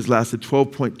marriages lasted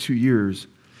 12.2 years.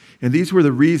 And these were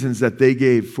the reasons that they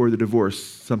gave for the divorce.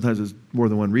 Sometimes there's more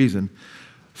than one reason.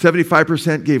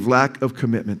 75% gave lack of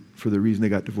commitment for the reason they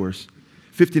got divorced.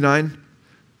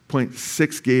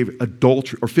 59.6 gave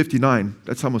adultery, or 59,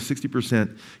 that's almost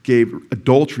 60%, gave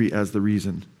adultery as the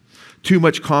reason. Too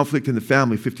much conflict in the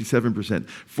family, 57%.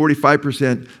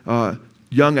 45%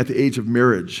 young at the age of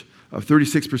marriage.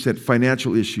 36%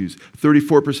 financial issues,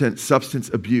 34% substance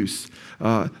abuse,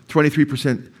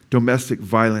 23% domestic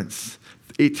violence,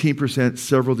 18%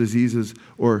 several diseases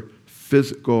or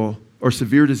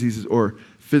severe diseases or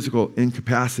physical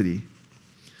incapacity.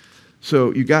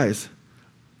 So you guys,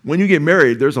 when you get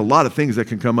married, there's a lot of things that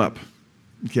can come up,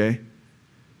 okay?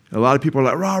 A lot of people are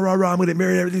like, rah, rah, rah, I'm going to get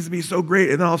married, everything's going to be so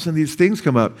great. And then all of a sudden these things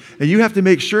come up. And you have to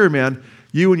make sure, man,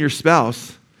 you and your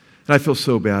spouse. And I feel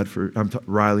so bad for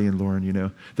Riley and Lauren,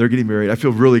 They're getting married. I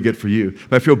feel really good for you.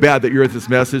 But I feel bad that you're at this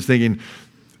message thinking,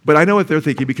 but I know what they're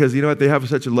thinking because, you know what, they have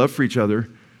such a love for each other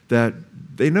that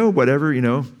they know whatever,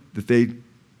 that they,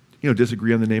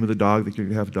 disagree on the name of the dog. They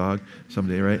could have a dog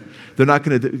someday, right? It's not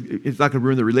going to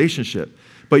ruin the relationship.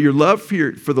 But your love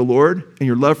for the Lord and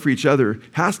your love for each other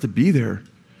has to be there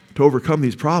to overcome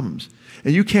these problems.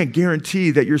 And you can't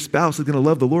guarantee that your spouse is going to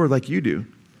love the Lord like you do.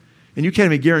 And you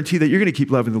can't even guarantee that you're going to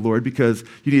keep loving the Lord because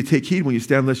you need to take heed when you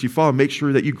stand lest you fall and make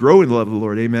sure that you grow in the love of the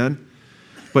Lord. Amen?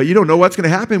 But you don't know what's going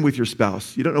to happen with your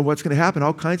spouse. You don't know what's going to happen.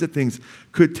 All kinds of things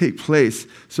could take place.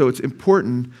 So it's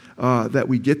important that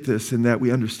we get this and that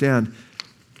we understand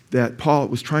that Paul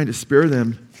was trying to spare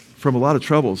them from a lot of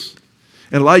troubles.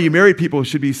 And a lot of you married people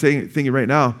should be thinking right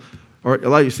now, or a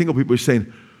lot of you single people are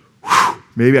saying, whew,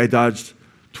 maybe I dodged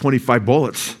 25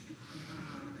 bullets.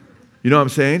 You know what I'm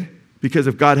saying? Because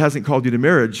if God hasn't called you to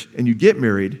marriage and you get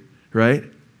married, right,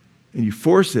 and you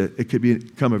force it, it could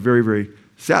become a very, very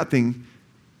sad thing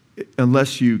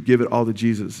unless you give it all to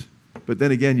Jesus. But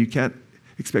then again, you can't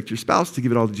expect your spouse to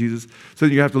give it all to Jesus, so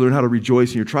then you have to learn how to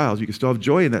rejoice in your trials. You can still have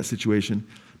joy in that situation,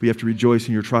 But you have to rejoice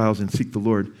in your trials and seek the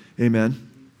Lord.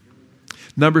 Amen.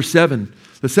 Number 7,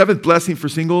 the 7th blessing for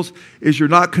singles is you're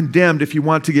not condemned if you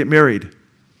want to get married.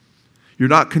 You're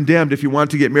not condemned if you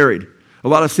want to get married. A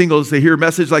lot of singles, they hear a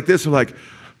message like this, they're like,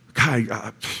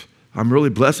 God, I'm really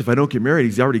blessed if I don't get married.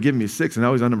 He's already given me 6, and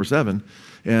now he's on number 7.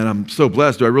 And I'm so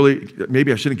blessed.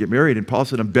 Maybe I shouldn't get married. And Paul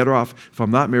said, I'm better off if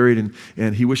I'm not married.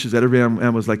 And he wishes that every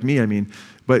man was like me.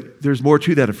 But there's more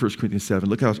to that in 1 Corinthians 7.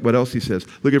 Look what else he says.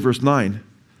 Look at verse 9.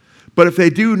 But if they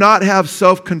do not have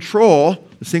self-control,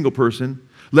 the single person,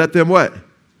 let them what?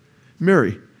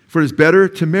 Marry. For it is better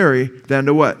to marry than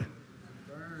to what?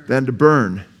 Than to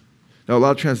burn. Now, a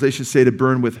lot of translations say to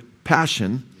burn with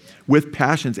passion, with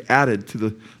passions added to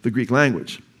the Greek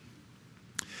language.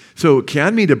 So it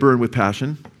can mean to burn with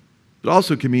passion, but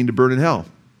also can mean to burn in hell.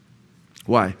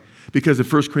 Why? Because in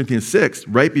 1 Corinthians 6,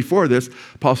 right before this,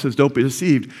 Paul says, don't be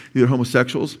deceived. Neither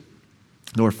homosexuals,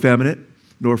 nor effeminate,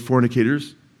 nor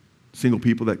fornicators, single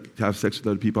people that have sex with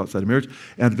other people outside of marriage,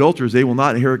 and adulterers, they will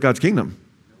not inherit God's kingdom.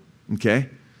 Okay?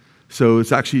 So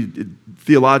it's actually,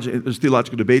 there's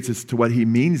theological debates as to what he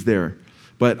means there.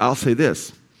 But I'll say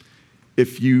this.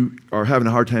 If you are having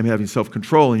a hard time having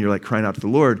self-control and you're like crying out to the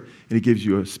Lord and he gives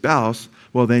you a spouse,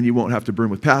 well, then you won't have to burn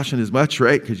with passion as much,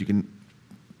 right? Because you can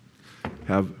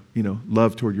have,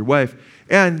 love toward your wife.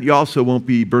 And you also won't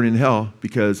be burning in hell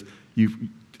because you've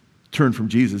turned from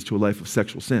Jesus to a life of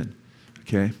sexual sin,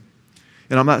 okay?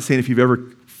 And I'm not saying if you've ever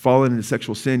fallen into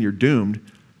sexual sin, you're doomed.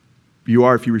 You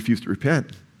are if you refuse to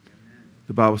repent.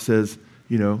 The Bible says,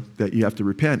 that you have to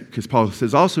repent. Because Paul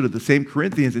says also to the same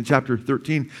Corinthians in chapter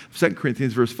 13, 2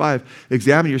 Corinthians verse 5,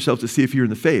 examine yourselves to see if you're in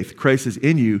the faith. Christ is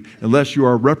in you unless you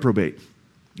are a reprobate.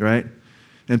 Right?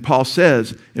 And Paul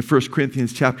says in 1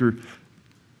 Corinthians chapter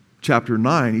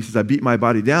 9, he says, I beat my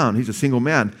body down. He's a single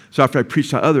man. So after I preach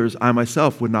to others, I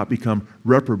myself would not become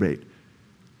reprobate.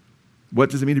 What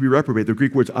does it mean to be reprobate? The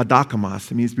Greek word's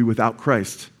adokimos. It means to be without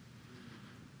Christ.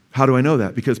 How do I know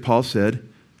that? Because Paul said,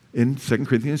 in 2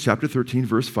 Corinthians chapter 13,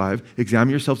 verse 5, examine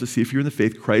yourselves to see if you're in the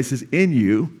faith. Christ is in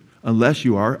you unless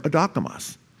you are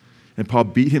adokimos. And Paul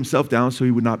beat himself down so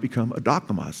he would not become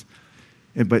adokimos.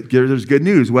 But there's good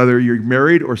news, whether you're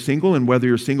married or single, and whether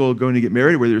you're single going to get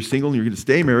married, or whether you're single and you're going to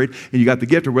stay married and you got the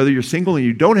gift, or whether you're single and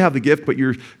you don't have the gift but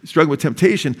you're struggling with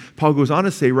temptation, Paul goes on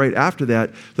to say right after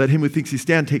that, let him who thinks he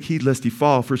stand take heed lest he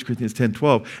fall, 1 Corinthians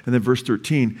 10:12, and then verse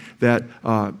 13, that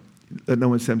no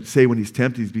one say when he's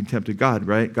tempted, he's being tempted God,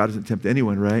 right? God doesn't tempt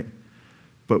anyone, right?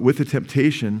 But with the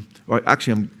temptation, or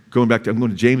actually I'm going to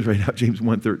James right now, James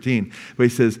 1:13, but he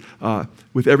says,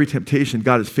 with every temptation,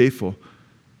 God is faithful,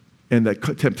 and that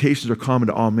temptations are common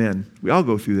to all men. We all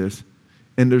go through this.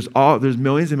 And there's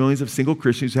millions and millions of single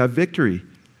Christians who have victory.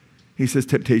 He says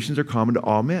temptations are common to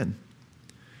all men.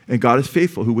 And God is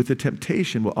faithful, who with the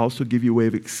temptation will also give you a way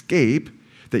of escape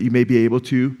that you may be able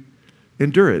to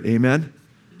endure it. Amen?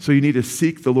 So you need to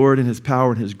seek the Lord in his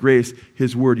power and his grace,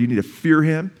 his word. You need to fear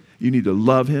him. You need to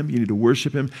love him. You need to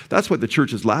worship him. That's what the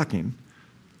church is lacking.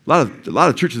 A lot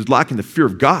of churches lacking the fear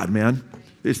of God, man.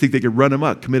 They just think they can run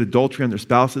amok, commit adultery on their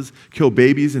spouses, kill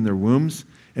babies in their wombs,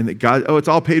 and that God, it's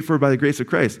all paid for by the grace of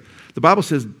Christ. The Bible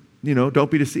says,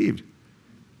 don't be deceived.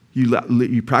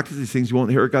 You practice these things, you won't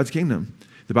inherit God's kingdom.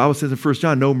 The Bible says in 1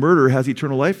 John, no murderer has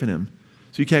eternal life in him.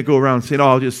 So you can't go around saying,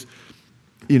 I'll just,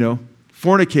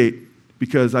 fornicate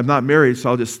because I'm not married,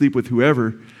 so I'll just sleep with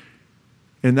whoever.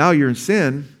 And now you're in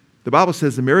sin. The Bible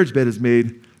says the marriage bed is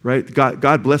made, right?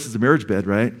 God blesses the marriage bed,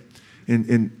 right?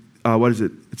 What is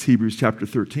it? It's Hebrews chapter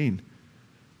 13.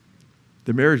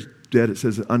 The marriage bed, it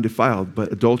says undefiled,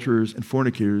 but adulterers and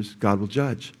fornicators God will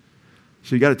judge.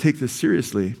 So you got to take this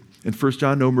seriously. In 1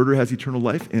 John, no murderer has eternal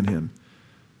life in him.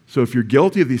 So if you're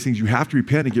guilty of these things, you have to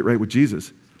repent and get right with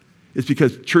Jesus. It's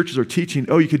because churches are teaching,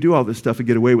 you could do all this stuff and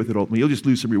get away with it ultimately. You'll just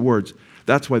lose some rewards.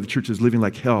 That's why the church is living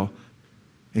like hell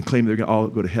and claiming they're going to all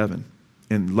go to heaven.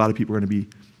 And a lot of people,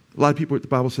 what the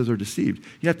Bible says, are deceived.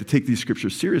 You have to take these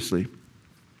scriptures seriously.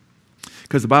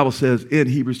 Because the Bible says in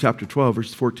Hebrews chapter 12,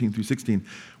 verses 14 through 16,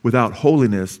 without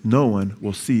holiness, no one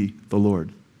will see the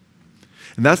Lord.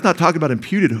 And that's not talking about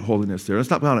imputed holiness there. That's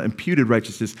not about imputed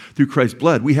righteousness through Christ's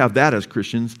blood. We have that as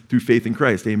Christians through faith in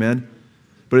Christ. Amen?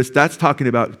 But that's talking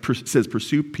about, it says,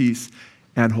 pursue peace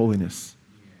and holiness,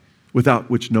 without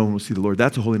which no one will see the Lord.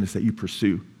 That's a holiness that you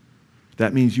pursue.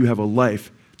 That means you have a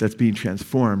life that's being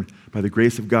transformed by the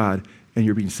grace of God and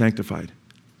you're being sanctified.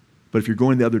 But if you're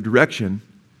going the other direction,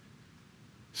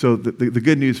 so the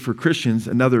good news for Christians,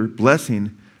 another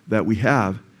blessing that we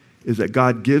have, is that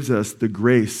God gives us the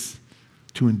grace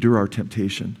to endure our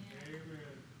temptation.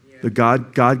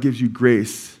 God gives you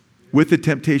grace. With the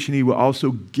temptation, he will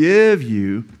also give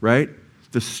you, right,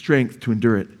 the strength to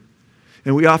endure it.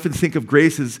 And we often think of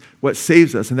grace as what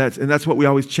saves us, and that's what we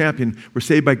always champion. We're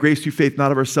saved by grace through faith,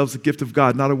 not of ourselves, the gift of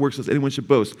God, not of works, lest anyone should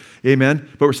boast. Amen?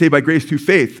 But we're saved by grace through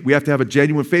faith. We have to have a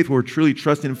genuine faith where we're truly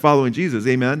trusting and following Jesus.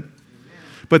 Amen?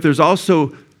 But there's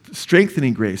also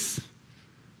strengthening grace.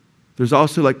 There's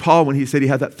also like Paul when he said he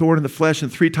had that thorn in the flesh,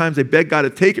 and 3 times I begged God to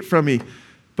take it from me.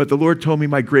 But the Lord told me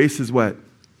my grace is what?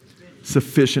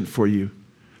 Sufficient for you.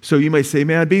 So you may say,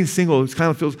 man, being single, it kind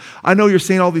of feels, I know you're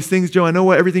saying all these things, Joe. I know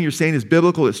everything you're saying is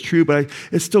biblical, it's true, but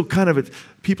it's still kind of,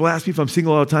 people ask me if I'm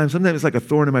single all the time. Sometimes it's like a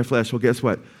thorn in my flesh. Well, guess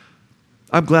what?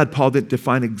 I'm glad Paul didn't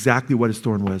define exactly what his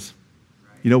thorn was.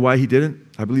 You know why he didn't?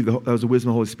 I believe that was the wisdom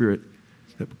of the Holy Spirit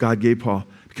that God gave Paul,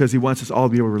 because he wants us all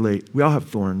to be able to relate. We all have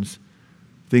thorns,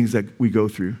 things that we go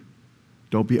through.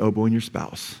 Don't be elbowing your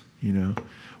spouse, you know.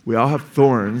 We all have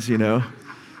thorns, you know.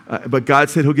 But God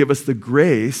said he'll give us the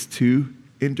grace to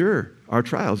endure our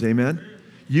trials. Amen?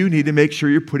 You need to make sure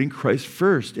you're putting Christ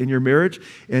first in your marriage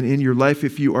and in your life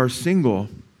if you are single.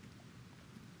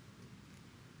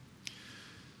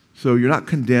 So you're not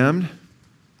condemned.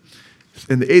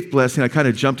 And the 8th blessing, I kind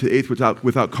of jumped to the 8th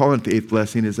without calling it the 8th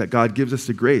blessing, is that God gives us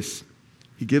the grace.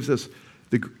 He gives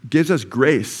us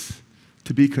grace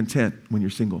to be content when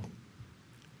you're single.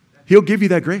 He'll give you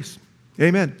that grace.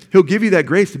 Amen. He'll give you that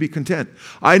grace to be content.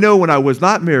 I know when I was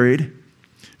not married,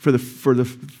 for the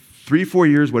 3-4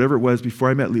 years, whatever it was,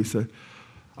 before I met Lisa,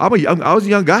 I was a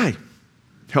young guy,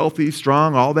 healthy,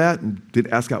 strong, all that, and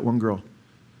didn't ask out one girl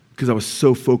because I was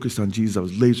so focused on Jesus. I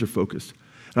was laser focused.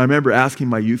 And I remember asking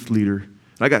my youth leader,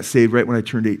 and I got saved right when I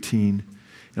turned 18,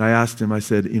 and I asked him, I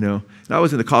said, you know, and I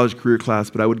was in the college career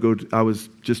class, but I was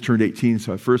just turned 18,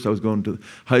 so at first I was going to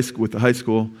high school with the high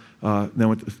school, then I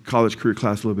went to the college career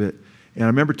class a little bit. And I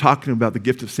remember talking about the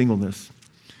gift of singleness.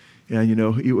 And, you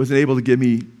know, he wasn't able to give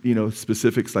me, you know,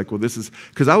 specifics like, well, this is,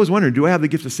 because I was wondering, do I have the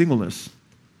gift of singleness?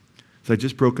 So I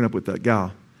just broken up with that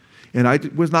gal. And I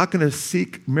was not going to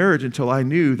seek marriage until I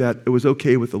knew that it was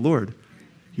okay with the Lord,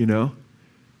 you know.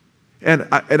 And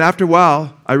after a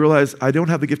while, I realized I don't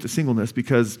have the gift of singleness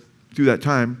because through that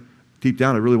time, deep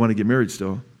down, I really want to get married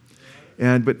still.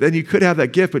 But then you could have that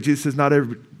gift, but Jesus says not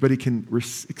everybody can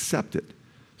accept it.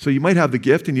 So you might have the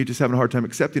gift and you're just having a hard time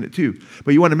accepting it too.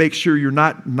 But you want to make sure you're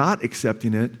not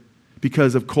accepting it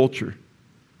because of culture.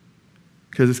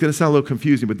 Because it's going to sound a little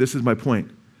confusing, but this is my point.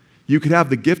 You could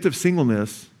have the gift of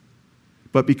singleness,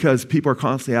 but because people are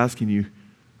constantly asking you,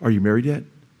 are you married yet?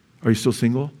 Are you still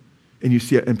single? And you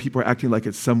see it, and people are acting like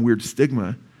it's some weird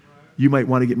stigma. You might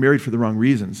want to get married for the wrong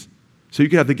reasons. So you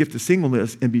could have the gift of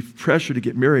singleness and be pressured to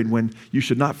get married when you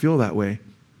should not feel that way.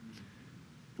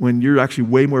 When you're actually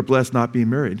way more blessed not being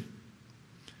married.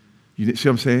 You see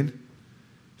what I'm saying?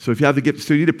 So if you have the gift,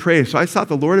 so you need to pray. So I sought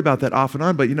the Lord about that off and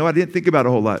on, but you know, I didn't think about it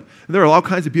a whole lot. And there were all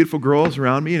kinds of beautiful girls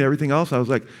around me and everything else. I was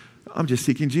like, I'm just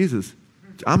seeking Jesus.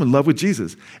 I'm in love with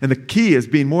Jesus. And the key is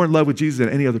being more in love with Jesus than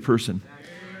any other person.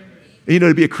 And you know,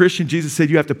 to be a Christian, Jesus said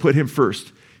you have to put him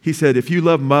first. He said, if you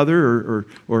love mother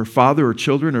or father or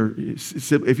children, or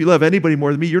if you love anybody more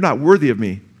than me, you're not worthy of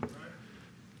me.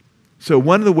 So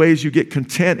one of the ways you get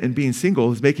content in being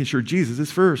single is making sure Jesus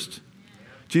is first.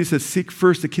 Jesus says, seek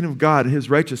first the kingdom of God and his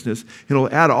righteousness, and he'll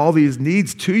add all these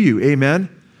needs to you. Amen?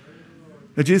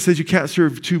 And Jesus says you can't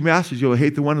serve 2 masters. You'll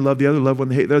hate the one and love the other, love one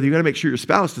and hate the other. You've got to make sure your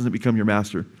spouse doesn't become your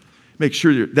master. Make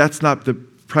sure that's not the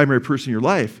primary person in your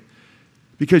life,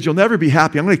 because you'll never be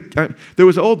happy. There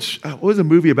was what was a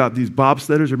movie about these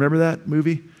bobsledders? Remember that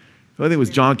movie? I think it was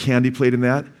John Candy played in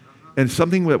that. And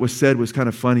something that was said was kind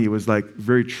of funny. It was like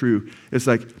very true. It's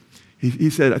like, he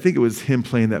said, I think it was him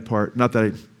playing that part. Not that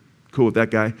I'm cool with that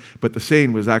guy, but the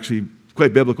saying was actually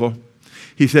quite biblical.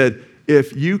 He said,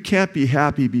 if you can't be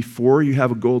happy before you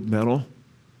have a gold medal,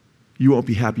 you won't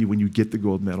be happy when you get the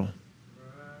gold medal.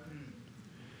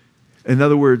 In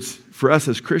other words, for us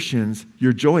as Christians,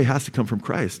 your joy has to come from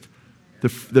Christ. The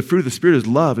fruit of the Spirit is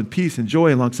love and peace and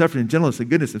joy and long-suffering and gentleness and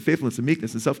goodness and faithfulness and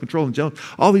meekness and self-control and gentleness.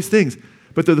 All these things.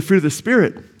 But they're the fruit of the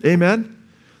Spirit. Amen?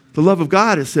 The love of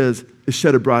God, it says, is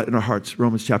shed abroad in our hearts,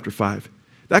 Romans chapter 5.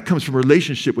 That comes from a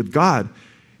relationship with God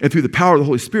and through the power of the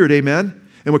Holy Spirit. Amen?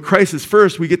 And when Christ is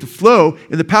first, we get to flow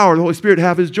in the power of the Holy Spirit to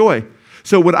have his joy.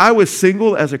 So when I was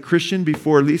single as a Christian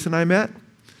before Lisa and I met,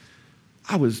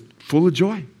 I was full of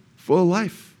joy, full of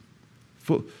life.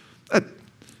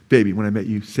 Baby, when I met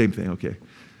you, same thing, okay.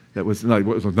 That was not,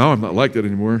 now I'm not like that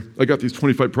anymore. I got these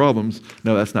 25 problems.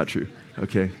 No, that's not true,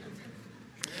 okay.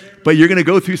 But you're going to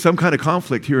go through some kind of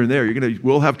conflict here and there.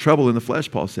 We'll have trouble in the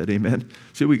flesh, Paul said, amen.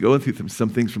 So we go through some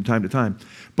things from time to time.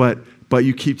 But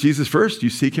you keep Jesus first. You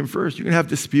seek him first. You're going to have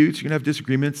disputes. You're going to have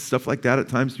disagreements, stuff like that at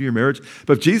times through your marriage.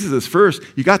 But if Jesus is first,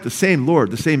 you got the same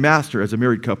Lord, the same master as a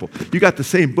married couple. You got the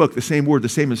same book, the same word, the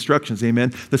same instructions,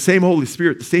 amen. The same Holy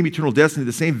Spirit, the same eternal destiny,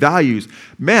 the same values.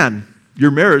 Man,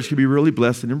 your marriage can be really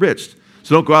blessed and enriched.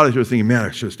 So don't go out of here thinking, man,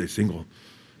 I should stay single.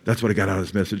 That's what I got out of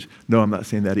this message. No, I'm not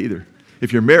saying that either.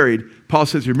 If you're married, Paul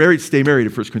says, if you're married, stay married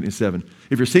in 1 Corinthians 7.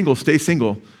 If you're single, stay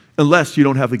single, unless you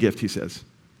don't have the gift, he says.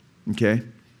 Okay?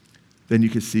 Then you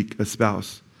can seek a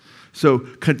spouse. So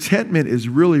contentment is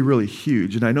really, really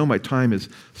huge. And I know my time is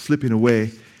slipping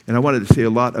away, and I wanted to say a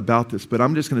lot about this, but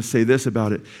I'm just going to say this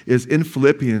about it, is in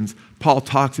Philippians, Paul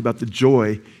talks about the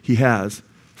joy he has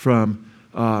from,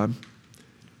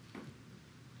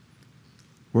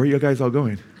 where are you guys all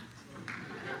going?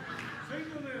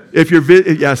 If you're,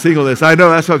 singleness. I know,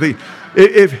 that's what I'm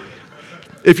thinking.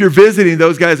 If you're visiting,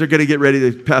 those guys are going to get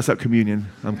ready to pass out communion.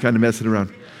 I'm kind of messing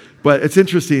around. But it's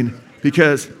interesting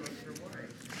because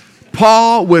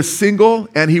Paul was single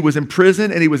and he was in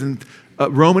prison and he was in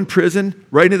Roman prison,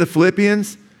 right in the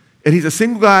Philippians. And he's a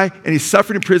single guy and he's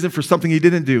suffering in prison for something he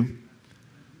didn't do.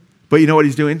 But you know what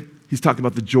he's doing? He's talking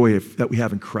about the joy that we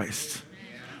have in Christ.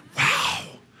 Wow.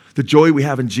 The joy we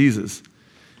have in Jesus.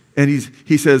 And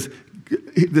he says,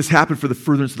 this happened for the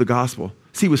furtherance of the gospel.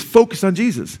 See, he was focused on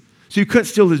Jesus. So you couldn't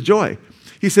steal his joy.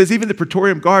 He says, even the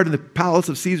Praetorian Guard in the palace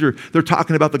of Caesar, they're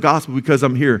talking about the gospel because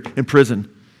I'm here in prison.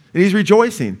 And he's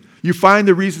rejoicing. You find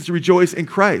the reasons to rejoice in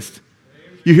Christ.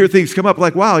 You hear things come up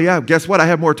like, wow, yeah, guess what? I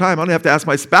have more time. I don't have to ask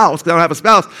my spouse because I don't have a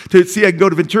spouse to see I can go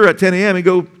to Ventura at 10 a.m. and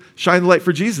go shine the light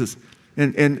for Jesus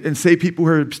and save people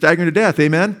who are staggering to death.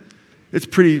 Amen? It's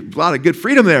a lot of good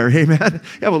freedom there. Amen?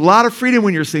 You have a lot of freedom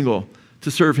when you're single to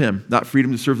serve him. Not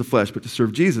freedom to serve the flesh, but to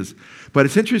serve Jesus. But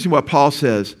it's interesting what Paul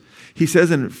says. He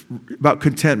says about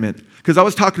contentment. Because I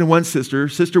was talking to one sister,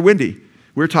 Sister Wendy.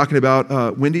 We were talking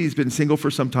about, Wendy's been single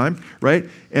for some time, right?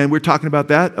 And we're talking about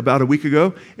that about a week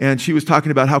ago. And she was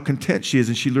talking about how content she is.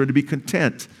 And she learned to be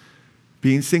content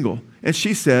being single. And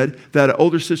she said that an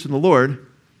older sister in the Lord,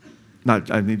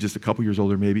 just a couple years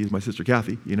older maybe, is my sister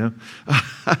Kathy, you know.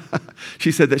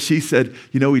 she said,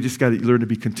 we just got to learn to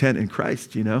be content in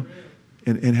Christ, you know.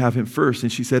 And have him first.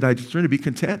 And she said, I just learned to be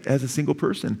content as a single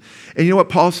person. And you know what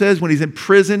Paul says when he's in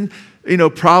prison,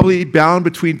 probably bound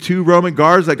between two Roman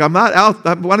guards, like I'm not out,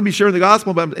 I want to be sharing the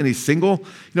gospel, and he's single.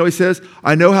 He says,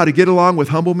 I know how to get along with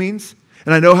humble means,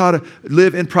 and I know how to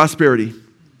live in prosperity.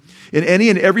 In any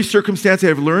and every circumstance, I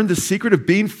have learned the secret of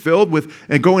being filled with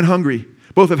and going hungry,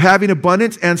 both of having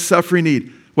abundance and suffering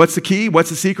need. What's the key? What's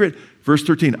the secret? Verse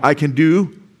 13, I can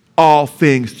do all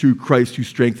things through Christ who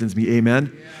strengthens me.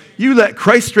 Amen. Yeah. You let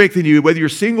Christ strengthen you, whether you're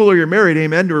single or you're married,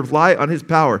 amen, to rely on his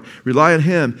power. Rely on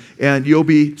him, and you'll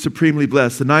be supremely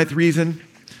blessed. The ninth reason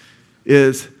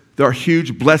is there are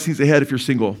huge blessings ahead if you're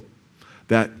single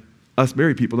that us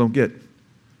married people don't get.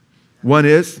 One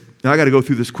is, now I got to go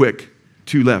through this quick,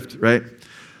 2 left, right?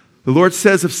 The Lord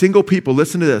says of single people,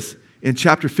 listen to this, in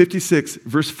chapter 56,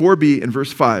 verse 4b and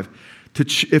verse 5,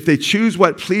 if they choose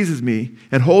what pleases me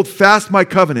and hold fast my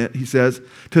covenant, he says,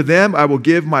 to them I will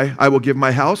give my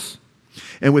house,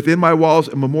 and within my walls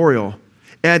a memorial,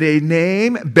 and a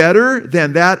name better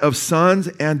than that of sons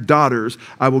and daughters.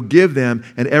 I will give them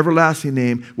an everlasting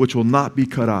name which will not be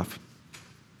cut off.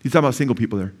 He's talking about single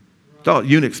people there. It's all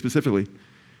eunuchs specifically.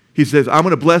 He says, I'm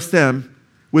going to bless them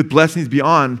with blessings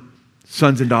beyond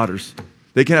sons and daughters.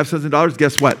 They can't have sons and daughters.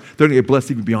 Guess what? They're going to get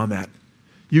blessed even beyond that.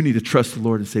 You need to trust the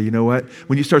Lord and say, you know what?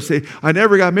 When you start saying, I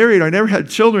never got married, I never had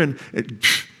children,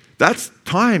 that's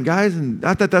time, guys. And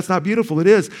not that that's not beautiful, it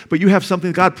is. But you have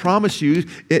something God promises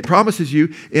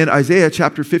you in Isaiah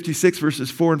chapter 56,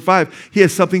 verses 4 and 5. He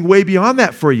has something way beyond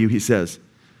that for you, he says.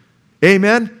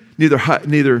 Amen?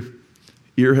 Neither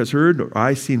ear has heard nor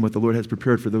eye seen what the Lord has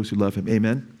prepared for those who love him.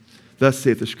 Amen? Thus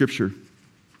saith the scripture.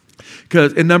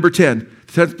 Because in number 10,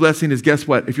 the 10th blessing is, guess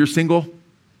what? If you're single,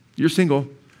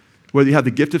 whether you have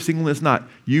the gift of singleness or not,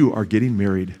 you are getting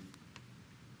married.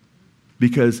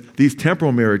 Because these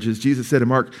temporal marriages, Jesus said in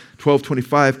Mark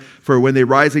 12:25, for when they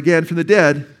rise again from the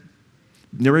dead,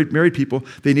 married people,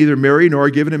 they neither marry nor are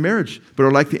given in marriage, but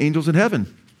are like the angels in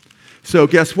heaven. So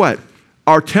guess what?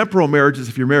 Our temporal marriages,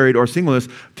 if you're married, or singleness,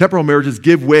 temporal marriages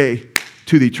give way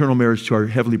to the eternal marriage to our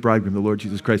heavenly bridegroom, the Lord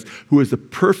Jesus Christ, who is the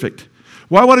perfect.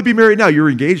 Well, I want to be married now. You're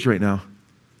engaged right now.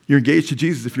 You're engaged to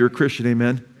Jesus if you're a Christian,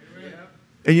 amen?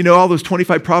 And you know all those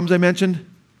 25 problems I mentioned?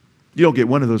 You don't get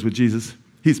one of those with Jesus.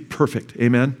 He's perfect.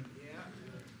 Amen? Yeah.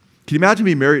 Can you imagine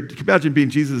being married? Can you imagine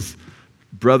being Jesus'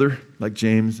 brother, like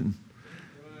James? And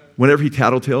whenever he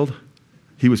tattletaled,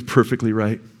 He was perfectly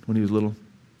right when he was little.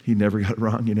 He never got it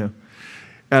wrong, you know.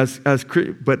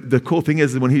 But the cool thing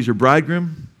is that when he's your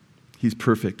bridegroom, he's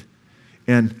perfect.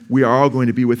 And we are all going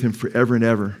to be with him forever and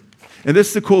ever. And this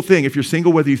is the cool thing. If you're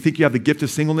single, whether you think you have the gift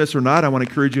of singleness or not, I want to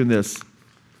encourage you in this.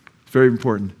 It's very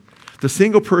important. The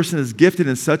single person is gifted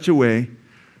in such a way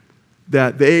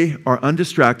that they are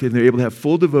undistracted and they're able to have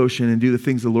full devotion and do the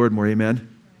things of the Lord more.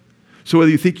 Amen? So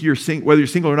whether you're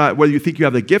single or not, whether you think you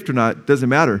have the gift or not, doesn't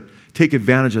matter. Take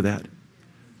advantage of that.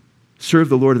 Serve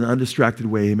the Lord in an undistracted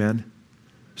way. Amen?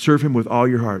 Serve him with all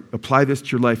your heart. Apply this to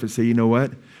your life and say, you know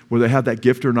what? Whether I have that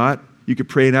gift or not, you could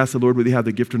pray and ask the Lord whether you have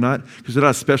the gift or not, because there's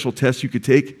not a special test you could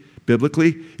take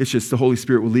biblically. It's just the Holy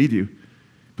Spirit will lead you.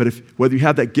 But whether you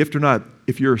have that gift or not,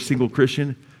 if you're a single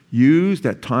Christian, use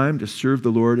that time to serve the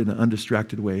Lord in an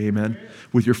undistracted way. Amen?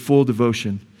 With your full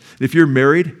devotion. If you're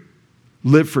married,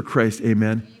 live for Christ.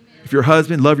 Amen? If you're a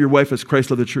husband, love your wife as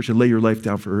Christ loved the church and lay your life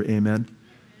down for her. Amen?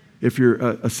 If you're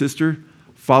a sister,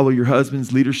 follow your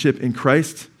husband's leadership in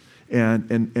Christ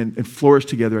and flourish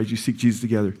together as you seek Jesus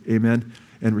together. Amen?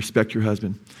 And respect your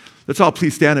husband. Let's all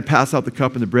please stand and pass out the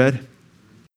cup and the bread.